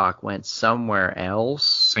Mushock went somewhere else.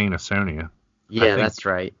 Saint Asonia. Yeah, that's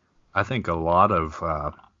right. I think a lot of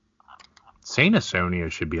Saint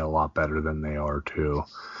Asonia should be a lot better than they are, too.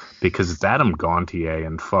 Because it's Adam Gontier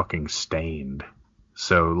and fucking Stained.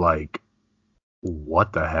 So, like,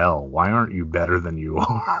 what the hell? Why aren't you better than you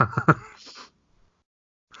are?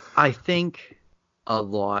 I think a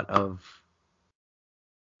lot of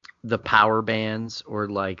the power bands or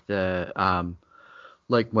like the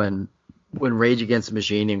like when Rage Against the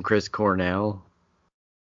Machine and Chris Cornell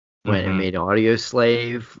went and made Audio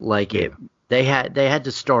Slave, like they had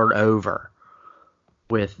to start over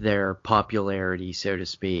with their popularity, so to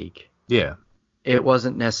speak. Yeah. It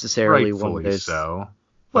wasn't necessarily one of Rightfully those. so.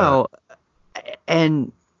 Well,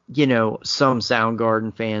 and some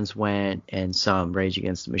Soundgarden fans went and some Rage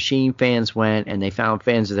Against the Machine fans went and they found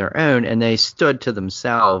fans of their own and they stood to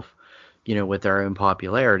themselves, with their own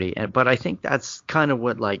popularity. But I think that's kind of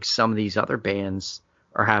what like some of these other bands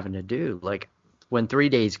are having to do. Like when 3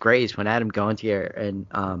 Days Grace, when Adam Gontier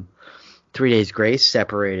and 3 Days Grace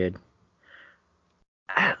separated,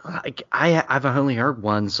 I've only heard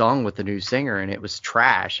one song with the new singer and it was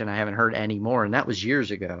trash and I haven't heard any more and that was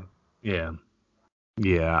years ago. Yeah.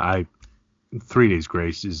 Yeah, 3 Days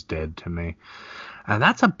Grace is dead to me. And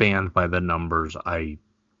that's a band by the numbers I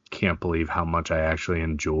can't believe how much I actually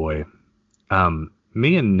enjoy.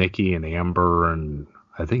 Me and Nikki and Amber and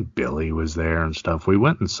I think Billy was there and stuff. We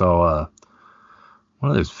went and saw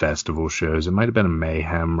one of those festival shows. It might have been a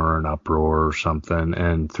Mayhem or an Uproar or something.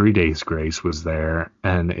 And 3 Days Grace was there.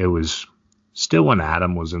 And it was still when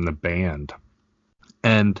Adam was in the band.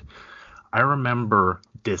 And I remember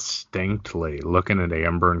distinctly looking at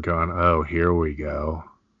Amber and going, oh, here we go.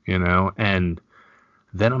 And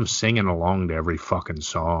then I'm singing along to every fucking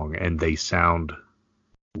song. And they sound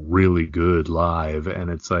really good live. And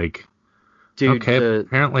it's like, dude, okay,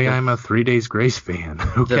 apparently I'm a 3 Days Grace fan.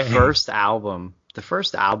 Okay. The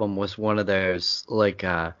first album was one of those, like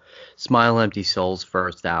Smile Empty Soul's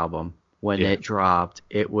first album. When it dropped,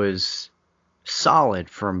 it was solid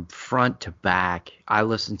from front to back. I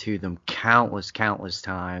listened to them countless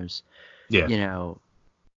times. Yeah.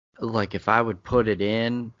 Like if I would put it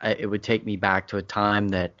in, it would take me back to a time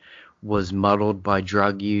that was muddled by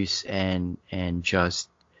drug use and just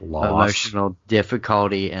emotional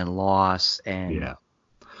difficulty and loss and yeah.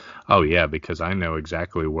 Oh, yeah, because I know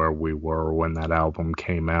exactly where we were when that album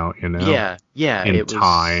came out, Yeah,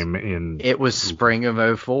 It was spring of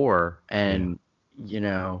 2004, and,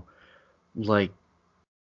 like,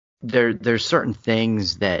 there's certain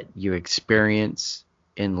things that you experience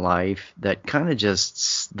in life that kind of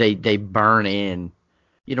just, they burn in,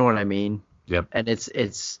 you know what I mean? Yep. And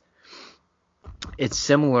it's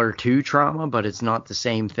similar to trauma, but it's not the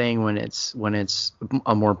same thing when it's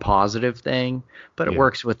a more positive thing, but it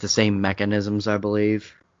works with the same mechanisms, I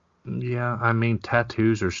believe. Yeah, I mean,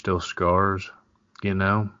 tattoos are still scars,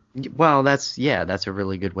 Well, that's a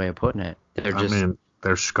really good way of putting it.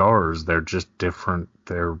 They're scars. They're just different.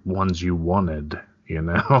 They're ones you wanted,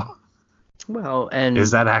 Well, and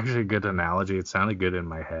is that actually a good analogy? It sounded good in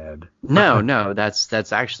my head. No,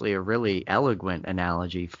 that's actually a really eloquent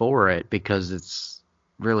analogy for it because it's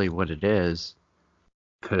really what it is.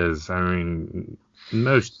 Because,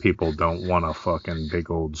 most people don't want a fucking big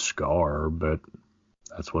old scar, but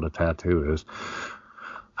that's what a tattoo is.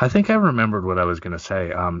 I think I remembered what I was going to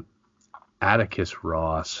say. Atticus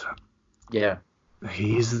Ross. Yeah.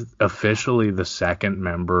 He's officially the second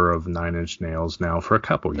member of Nine Inch Nails now for a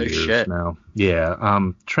couple years now.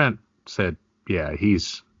 Yeah. Trent said, yeah,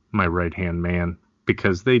 he's my right-hand man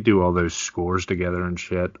because they do all those scores together and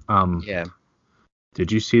shit. Yeah.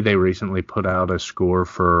 Did you see they recently put out a score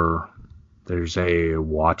for, there's a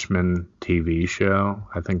Watchmen TV show,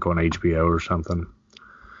 I think on HBO or something.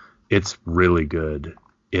 It's really good.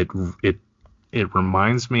 It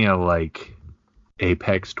reminds me of like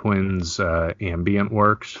Apex Twins ambient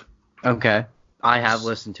works. Okay. I have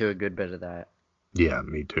listened to a good bit of that. Yeah,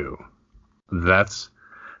 me too. That's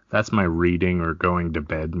my reading or going to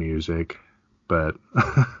bed music. but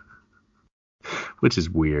which is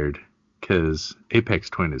weird because Aphex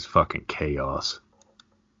Twin is fucking chaos.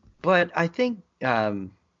 But I think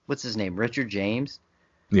what's his name? Richard James?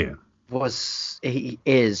 Yeah. He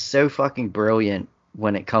is so fucking brilliant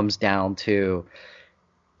when it comes down to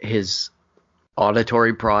his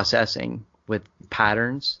auditory processing with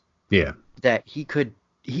patterns. Yeah. That he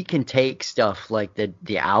can take stuff like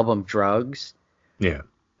the album Drugs. Yeah.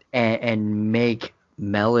 And make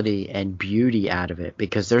melody and beauty out of it,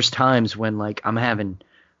 because there's times when like I'm having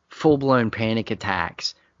full-blown panic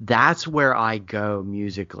attacks. That's where I go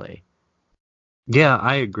musically. Yeah,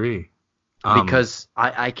 I agree. Because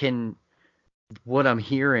I can, what I'm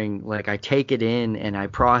hearing, like I take it in and I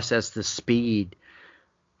process the speed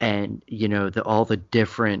and, you know, all the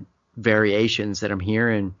different variations that I'm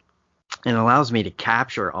hearing, and it allows me to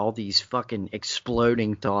capture all these fucking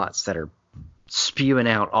exploding thoughts that are spewing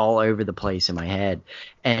out all over the place in my head,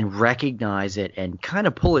 and recognize it and kind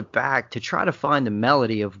of pull it back to try to find the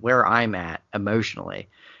melody of where I'm at emotionally.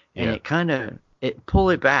 And it pull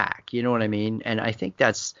it back, you know what I mean? And I think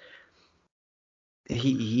that's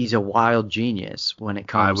he's a wild genius when it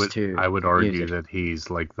comes to I would argue music. that he's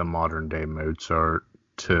like the modern day Mozart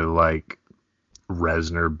to like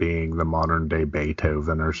Reznor being the modern day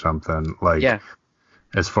Beethoven or something. Like,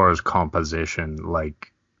 as far as composition,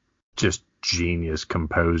 like just genius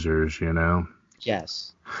composers, you know?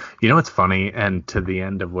 Yes. You know what's funny? And to the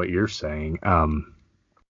end of what you're saying,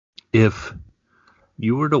 if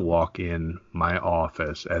you were to walk in my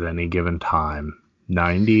office at any given time,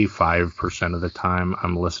 95% of the time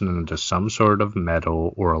I'm listening to some sort of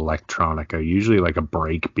metal or electronica, usually like a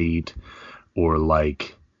break beat or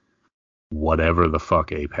like whatever the fuck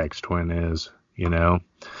Aphex Twin is, you know?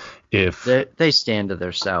 If they stand to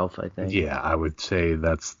their self, I think. Yeah, I would say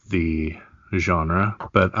that's the genre.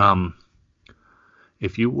 But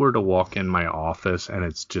if you were to walk in my office and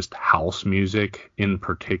it's just house music, in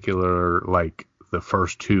particular, like the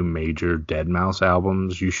first two major Deadmau5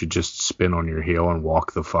 albums, you should just spin on your heel and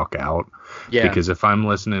walk the fuck out. Yeah. Because if I'm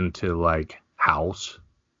listening to like house,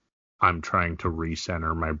 I'm trying to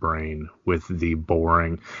recenter my brain with the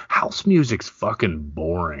boring house music's fucking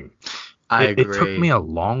boring. I agree. It took me a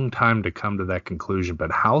long time to come to that conclusion,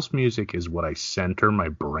 but house music is what I center my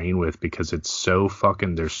brain with because it's so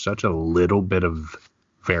fucking, there's such a little bit of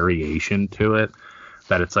variation to it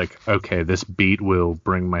that it's like, okay, this beat will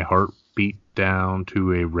bring my heartbeat down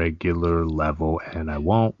to a regular level and I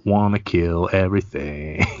won't want to kill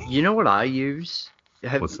everything. You know what I use?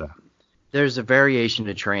 What's that? There's a variation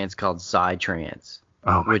of trance called psytrance.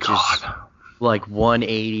 Oh my God. Is like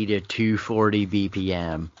 180 to 240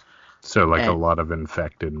 BPM. So like a lot of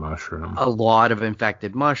infected mushroom. A lot of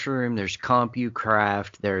infected mushroom. There's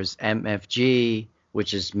CompuCraft. There's MFG,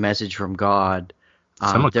 which is Message from God.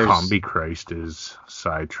 Some of Combi Christ is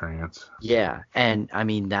psytrance. Yeah, and I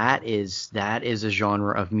mean that is a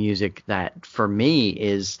genre of music that for me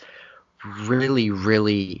is really,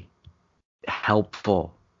 really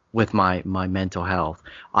helpful with my mental health.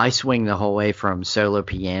 I swing the whole way from solo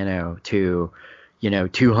piano to,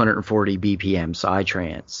 240 BPM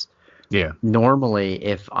psytrance. Yeah. Normally,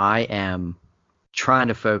 if I am trying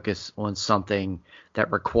to focus on something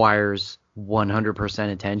that requires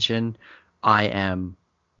 100% attention, I am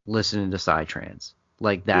listening to psytrance.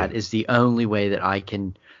 Like that is the only way that I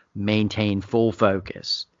can maintain full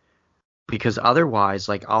focus. Because otherwise,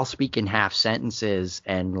 like I'll speak in half sentences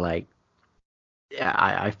and like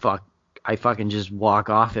I fucking just walk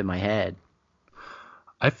off in my head.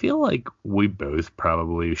 I feel like we both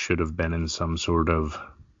probably should have been in some sort of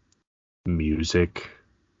music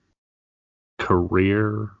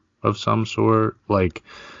career of some sort. Like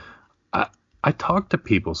I talk to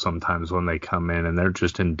people sometimes when they come in and they're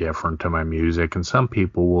just indifferent to my music, and some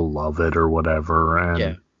people will love it or whatever.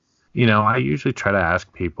 And I usually try to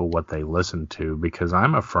ask people what they listen to, because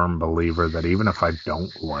I'm a firm believer that even if I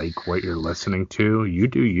don't like what you're listening to, you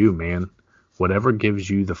do you, man. Whatever gives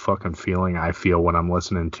you the fucking feeling I feel when I'm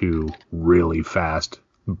listening to really fast,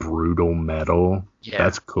 brutal metal,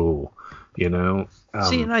 that's cool. See,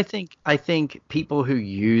 and I think people who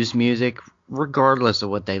use music, regardless of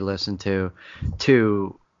what they listen to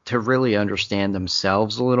really understand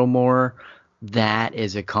themselves a little more, that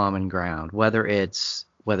is a common ground. Whether it's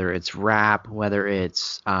rap, whether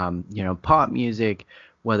it's pop music,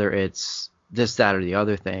 whether it's this, that, or the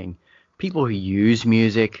other thing, people who use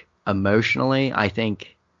music emotionally, I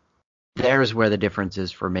think there's where the difference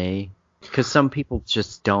is for me, because some people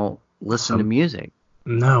just don't listen to music.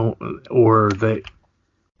 No, or they,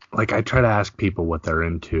 like, I try to ask people what they're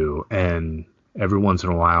into, and every once in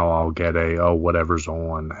a while I'll get whatever's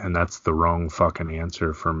on, and that's the wrong fucking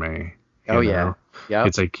answer for me. Oh yeah. Yep.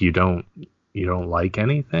 It's like you don't like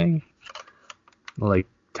anything? Like,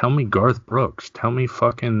 tell me Garth Brooks. Tell me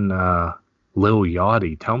fucking Lil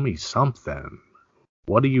Yachty. Tell me something.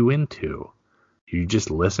 What are you into? You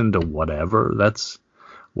just listen to whatever?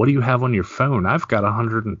 What do you have on your phone? I've got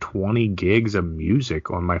 120 gigs of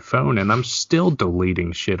music on my phone, and I'm still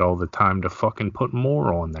deleting shit all the time to fucking put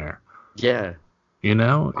more on there. Yeah. You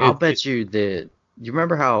know? I'll bet you that. You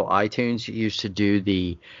remember how iTunes used to do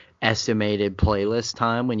the estimated playlist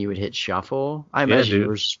time when you would hit shuffle? I imagine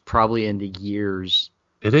yours probably in the years.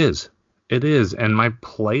 It is. It is. And my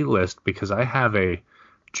playlist, because I have a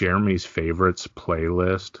Jeremy's Favorites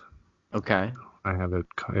playlist. Okay. I have it.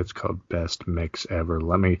 It's called Best Mix Ever.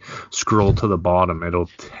 Let me scroll to the bottom. It'll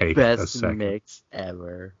take a second. Best Mix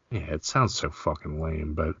Ever. Yeah, it sounds so fucking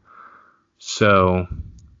lame, but so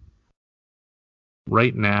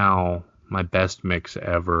right now my best mix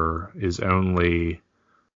ever is only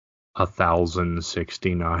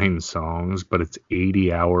 1,069 songs, but it's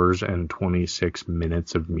 80 hours and 26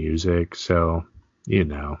 minutes of music. So,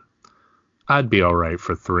 I'd be all right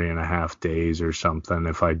for 3.5 days or something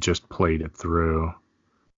if I just played it through.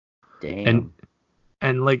 Damn.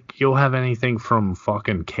 And like, you'll have anything from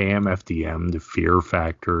fucking KMFDM to Fear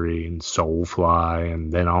Factory and Soulfly, and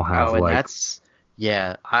then I'll have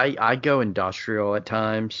I go industrial at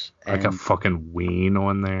times. Like a fucking Ween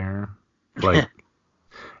on there. Like,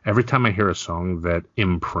 every time I hear a song that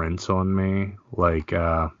imprints on me, like,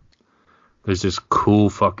 there's this cool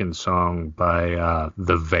fucking song by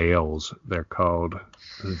The Veils, they're called.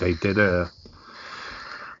 They did the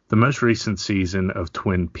most recent season of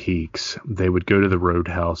Twin Peaks. They would go to the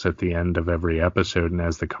Roadhouse at the end of every episode, and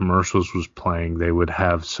as the commercials was playing, they would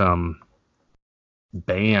have some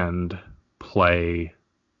band play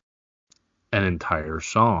an entire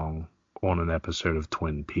song on an episode of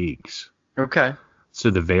Twin Peaks. Okay. So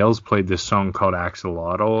the Veils played this song called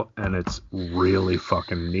Axolotl, and it's really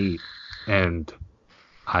fucking neat. And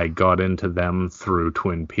I got into them through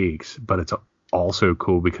Twin Peaks, but it's also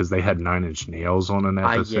cool because they had Nine Inch Nails on an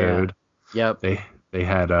episode. Yep. They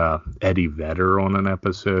had Eddie Vedder on an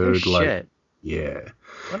episode. Oh, shit. Yeah.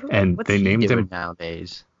 What's they named him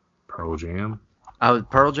nowadays. Pearl Jam. Oh,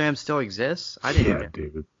 Pearl Jam still exists? I didn't.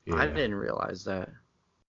 Dude. Yeah. I didn't realize that.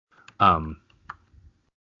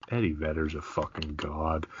 Eddie Vedder's a fucking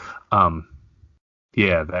god.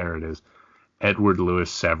 Yeah, there it is. Edward Louis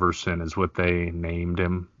Severson is what they named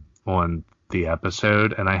him on the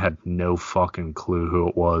episode, and I had no fucking clue who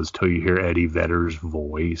it was till you hear Eddie Vedder's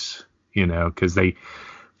voice, because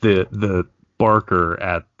the barker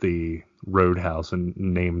at the Roadhouse and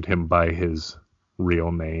named him by his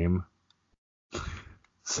real name.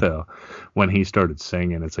 So when he started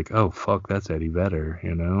singing, it's like, oh fuck, that's Eddie Vedder,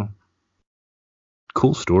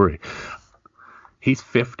 Cool story. He's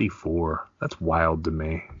 54. That's wild to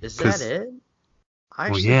me. Is that it? I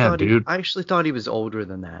actually thought he was older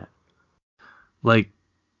than that. Like,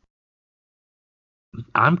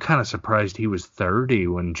 I'm kind of surprised he was 30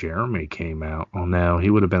 when Jeremy came out. Oh no, he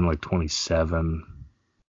would have been like 27.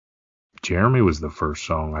 Jeremy was the first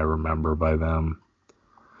song I remember by them.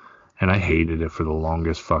 And I hated it for the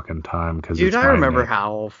longest fucking time. Dude, I remember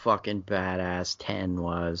how fucking badass 10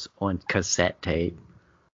 was on cassette tape.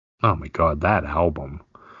 Oh my god, that album.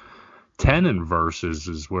 10 and Versus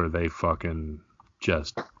is where they fucking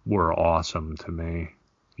just were awesome to me.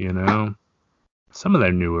 Some of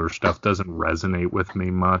their newer stuff doesn't resonate with me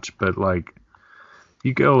much, but like,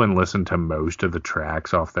 you go and listen to most of the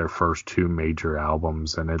tracks off their first two major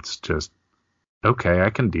albums, and it's just, okay, I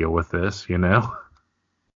can deal with this, What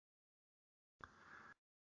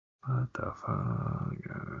the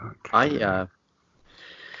fuck?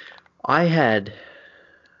 I had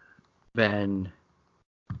been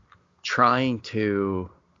trying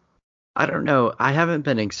to, I don't know, I haven't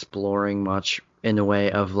been exploring much in the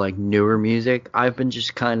way of like newer music. I've been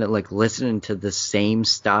just kind of like listening to the same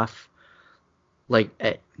stuff, like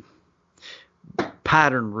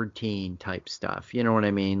pattern routine type stuff. You know what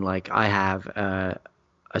I mean? Like, I have a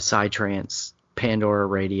Psytrance Pandora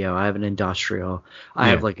radio. I have an industrial. I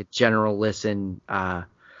have like a general listen,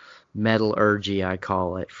 metallurgy, I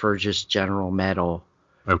call it, for just general metal.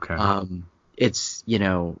 Okay. It's,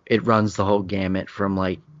 it runs the whole gamut from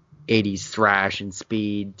like 80s thrash and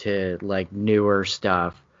speed to like newer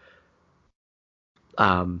stuff.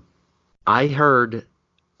 I heard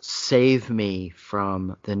Save Me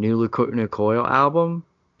from the new Lacuna Coil album.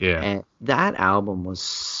 Yeah. And that album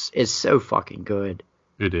is so fucking good.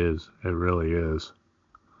 It is. It really is.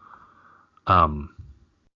 God,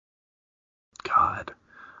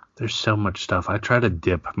 there's so much stuff. I try to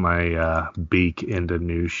dip my beak into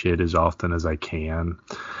new shit as often as I can,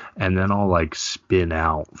 and then I'll like spin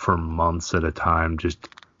out for months at a time, just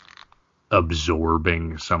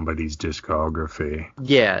absorbing somebody's discography.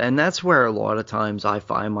 Yeah, and that's where a lot of times I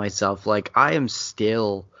find myself, like, I am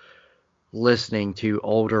still listening to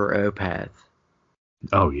older Opeth.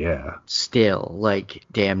 Oh yeah. Still, like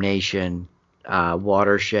Damnation,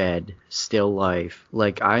 Watershed, Still Life.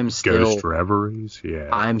 Like, Ghost Reveries, yeah.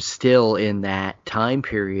 I'm still in that time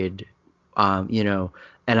period, you know,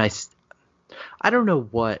 and I don't know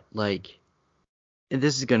what, like, and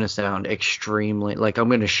this is going to sound extremely, like, I'm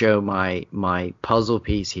going to show my puzzle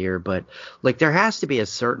piece here, but, like, there has to be a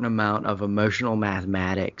certain amount of emotional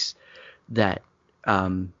mathematics that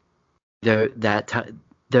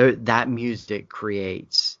that music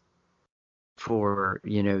creates for,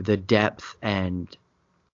 you know, the depth and,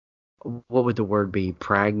 what would the word be,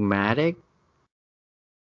 pragmatic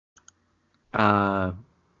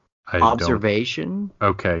observation.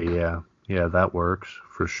 Okay, yeah, that works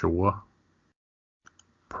for sure.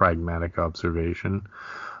 Pragmatic observation.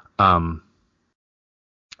 I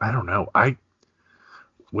don't know.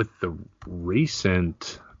 With the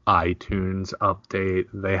recent iTunes update,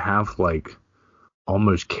 they have like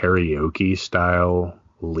almost karaoke style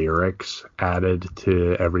lyrics added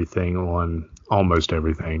to almost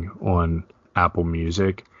everything on Apple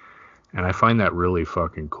Music. And I find that really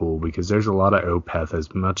fucking cool because there's a lot of Opeth.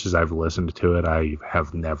 As much as I've listened to it, I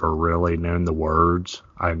have never really known the words.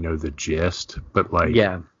 I know the gist, but like,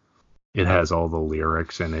 Yeah, it has all the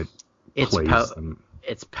lyrics and plays them.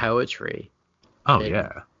 It's poetry. Oh,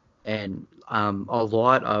 yeah. And a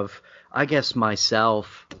lot of, I guess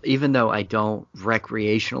myself, even though I don't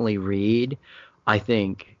recreationally read, I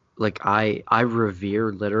think, like, I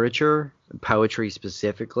revere literature, poetry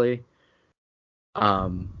specifically.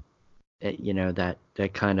 You know, that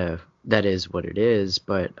is what it is.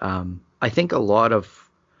 But I think a lot of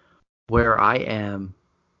where I am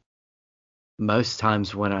most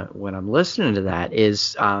times when I'm listening to that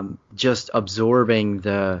is just absorbing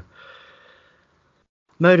the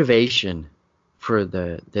motivation for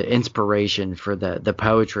the inspiration for the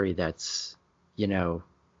poetry that's, you know,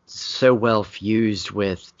 so well fused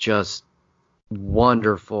with just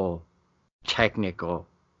wonderful technical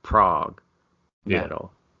prog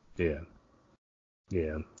metal.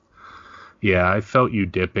 Yeah, I felt you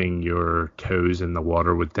dipping your toes in the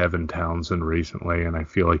water with Devin Townsend recently, and I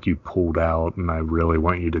feel like you pulled out, and I really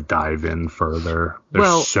want you to dive in further.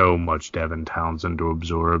 There's so much Devin Townsend to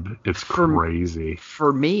absorb. It's crazy.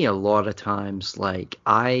 For me, a lot of times, like,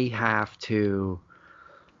 I have to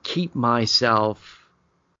keep myself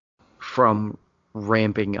from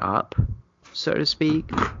ramping up, so to speak.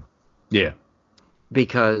 Yeah.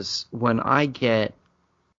 Because when I go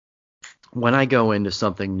into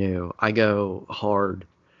something new, I go hard,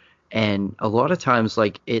 and a lot of times,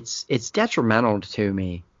 like, it's detrimental to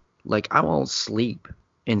me. Like, I won't sleep.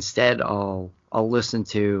 Instead, I'll listen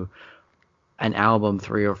to an album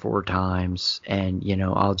 3 or 4 times, and, you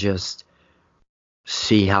know, I'll just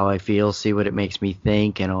see how I feel, see what it makes me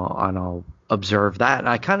think, and I'll observe that. And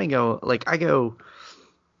I kind of go, like,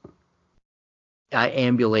 I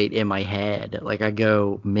ambulate in my head, like I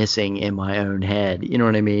go missing in my own head. You know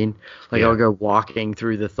what I mean? Like, yeah. I'll go walking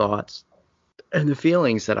through the thoughts and the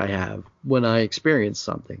feelings that I have when I experience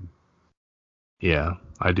something. Yeah,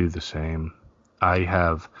 I do the same.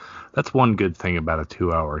 That's one good thing about a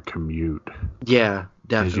 2-hour commute. Yeah,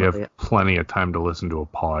 definitely. Is you have plenty of time to listen to a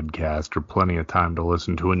podcast or plenty of time to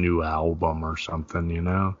listen to a new album or something, you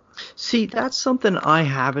know? See, that's something I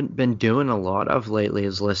haven't been doing a lot of lately,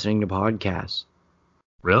 is listening to podcasts.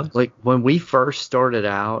 Really? Like, when we first started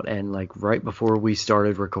out, and like right before we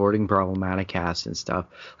started recording Problematicast and stuff,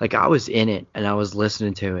 like, I was in it and I was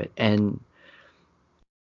listening to it, and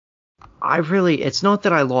it's not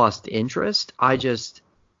that I lost interest,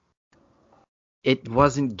 it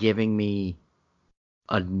wasn't giving me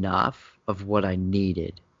enough of what I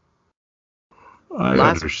needed. I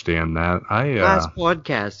understand that. Last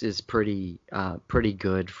podcast is pretty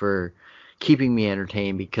good for keeping me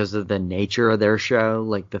entertained because of the nature of their show,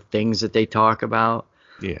 like the things that they talk about.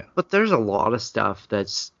 Yeah. But there's a lot of stuff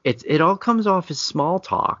it all comes off as small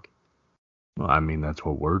talk. Well, I mean, that's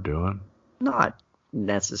what we're doing. Not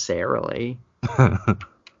necessarily.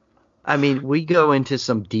 I mean, we go into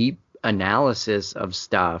some deep analysis of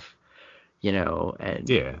stuff, you know,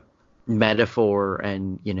 and metaphor,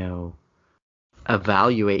 and, you know,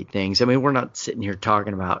 evaluate things. I mean, we're not sitting here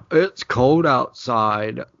talking about, it's cold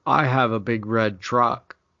outside, I have a big red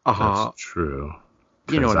truck. That's true.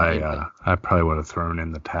 You know what I mean? I probably would have thrown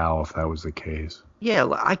in the towel if that was the case. Yeah,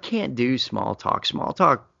 I can't do small talk. Small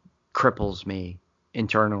talk cripples me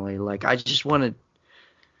internally. Like, I just want to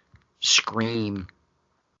scream.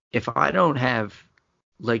 If I don't have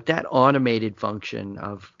like that automated function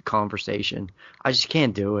of conversation, I just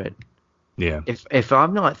can't do it. Yeah. If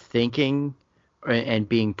I'm not thinking and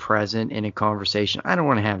being present in a conversation, I don't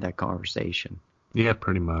want to have that conversation. Yeah,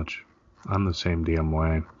 pretty much. I'm the same damn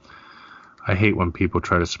way. I hate when people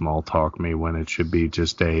try to small talk me when it should be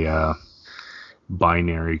just a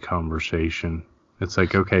binary conversation. It's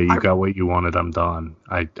like, okay, you got what you wanted, I'm done.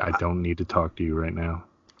 I don't need to talk to you right now.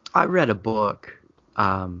 I read a book.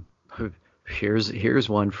 Here's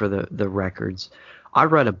one for the records. I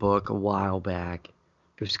read a book a while back.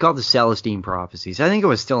 It was called The Celestine Prophecies. I think I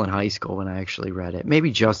was still in high school when I actually read it.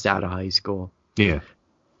 Maybe just out of high school. Yeah.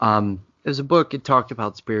 It was a book. It talked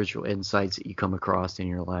about spiritual insights that you come across in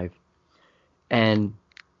your life. And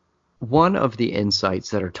one of the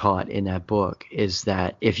insights that are taught in that book is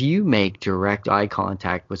that if you make direct eye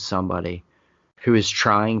contact with somebody who is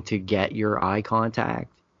trying to get your eye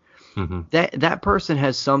contact, mm-hmm. that person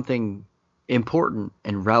has something important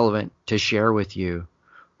and relevant to share with you.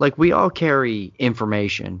 Like, we all carry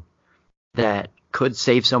information that could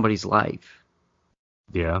save somebody's life.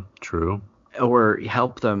 Yeah, true. Or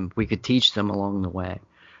help them. We could teach them along the way.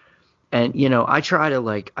 And, I try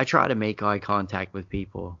to make eye contact with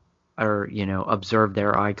people, or, observe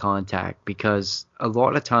their eye contact, because a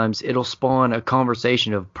lot of times it'll spawn a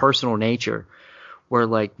conversation of personal nature where,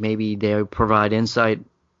 like, maybe they provide insight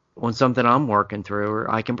on something I'm working through,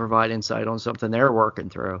 or I can provide insight on something they're working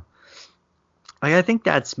through. Like, I think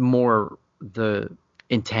that's more the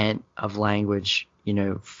intent of language,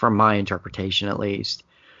 from my interpretation at least.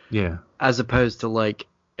 Yeah. As opposed to, like,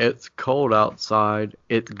 it's cold outside,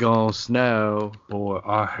 it's gonna snow. Boy,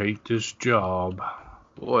 I hate this job.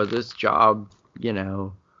 Boy, this job,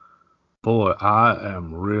 Boy, I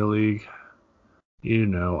am really,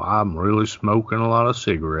 I'm really smoking a lot of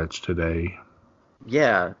cigarettes today.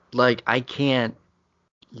 Yeah, like, I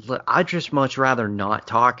just much rather not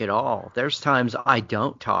talk at all. There's times I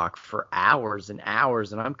don't talk for hours and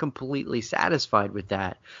hours, and I'm completely satisfied with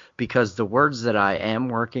that, because the words that I am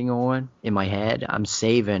working on in my head, I'm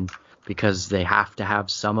saving because they have to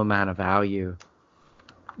have some amount of value.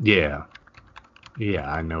 Yeah. Yeah,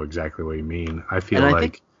 I know exactly what you mean. I feel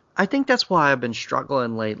like... I think that's why I've been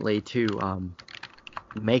struggling lately to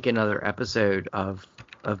make another episode of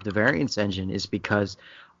the Variance Engine, is because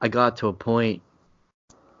I got to a point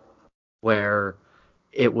where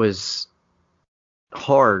it was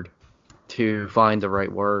hard to find the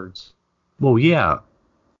right words. Well, yeah,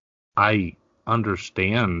 I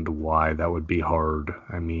understand why that would be hard.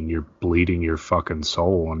 I mean, you're bleeding your fucking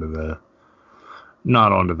soul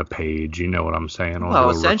not onto the page, you know what I'm saying?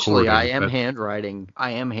 Well, essentially, I am handwriting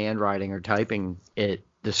or typing the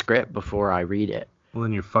script before I read it. Well,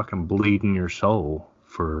 then you're fucking bleeding your soul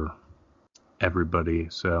for everybody.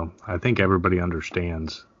 So I think everybody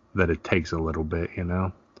understands that it takes a little bit,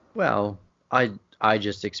 Well, I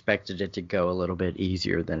just expected it to go a little bit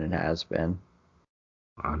easier than it has been.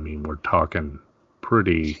 I mean, we're talking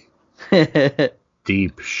pretty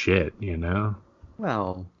deep shit,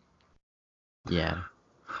 Well, yeah.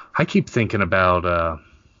 I keep thinking about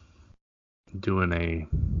doing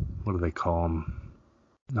what do they call them?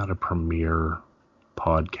 Not a premiere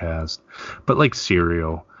podcast, but like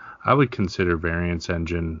Serial. I would consider Variance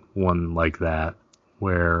Engine one like that,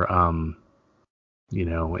 where,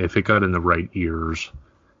 if it got in the right ears,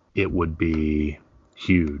 it would be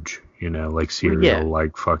huge, like Serial, yeah.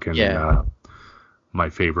 like fucking My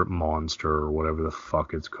Favorite Monster, or whatever the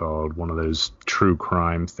fuck it's called, one of those true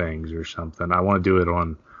crime things or something. I want to do it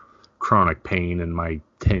on chronic pain and my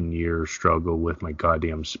 10-year struggle with my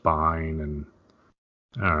goddamn spine, and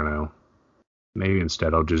I don't know. Maybe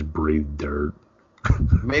instead I'll just breathe dirt.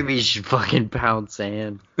 Maybe you should fucking pound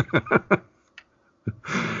sand.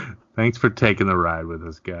 Thanks for taking the ride with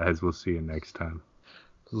us, guys. We'll see you next time.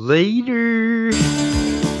 Later.